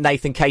 The brilliant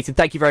Nathan Caton.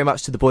 Thank you very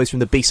much to the boys from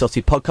the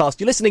Beesotted podcast.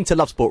 You're listening to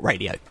Love Sport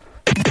Radio.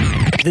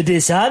 The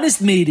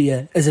dishonest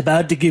media is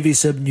about to give you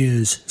some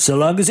news, so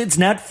long as it's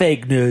not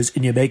fake news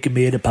and you're making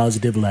me in a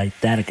positive light.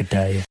 That I can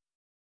tell you.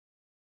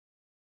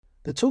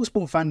 The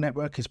TalkSport Fan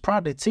Network is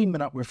proudly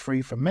teaming up with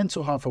Free for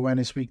Mental Health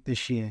Awareness Week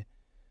this year.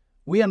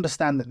 We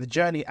understand that the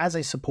journey as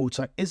a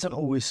supporter isn't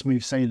always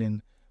smooth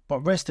sailing,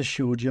 but rest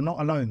assured you're not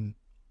alone.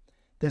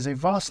 There's a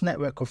vast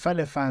network of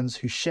fellow fans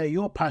who share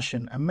your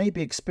passion and may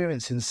be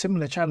experiencing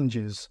similar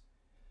challenges.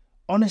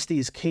 Honesty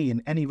is key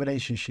in any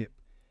relationship.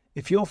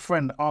 If your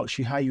friend asks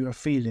you how you are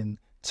feeling,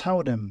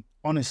 tell them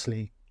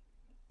honestly.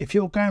 If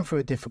you're going through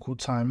a difficult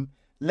time,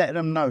 let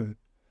them know.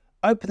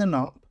 Opening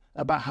up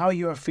about how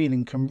you are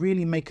feeling can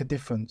really make a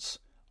difference.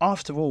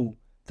 After all,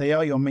 they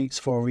are your mates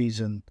for a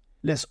reason.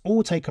 Let's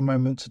all take a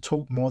moment to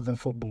talk more than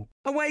football.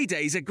 Away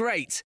days are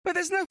great, but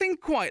there's nothing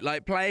quite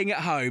like playing at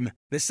home.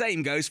 The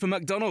same goes for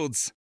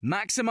McDonald's.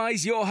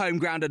 Maximise your home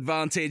ground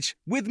advantage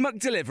with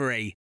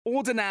McDelivery.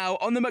 Order now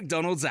on the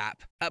McDonald's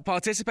app. At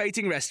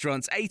participating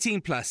restaurants,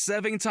 18 plus,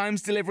 serving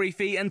times, delivery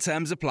fee and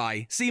terms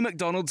apply. See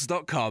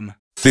mcdonalds.com.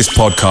 This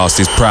podcast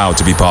is proud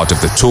to be part of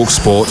the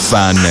TalkSport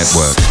Fan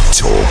Network.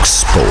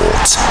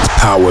 TalkSport.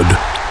 Powered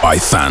by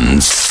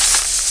fans.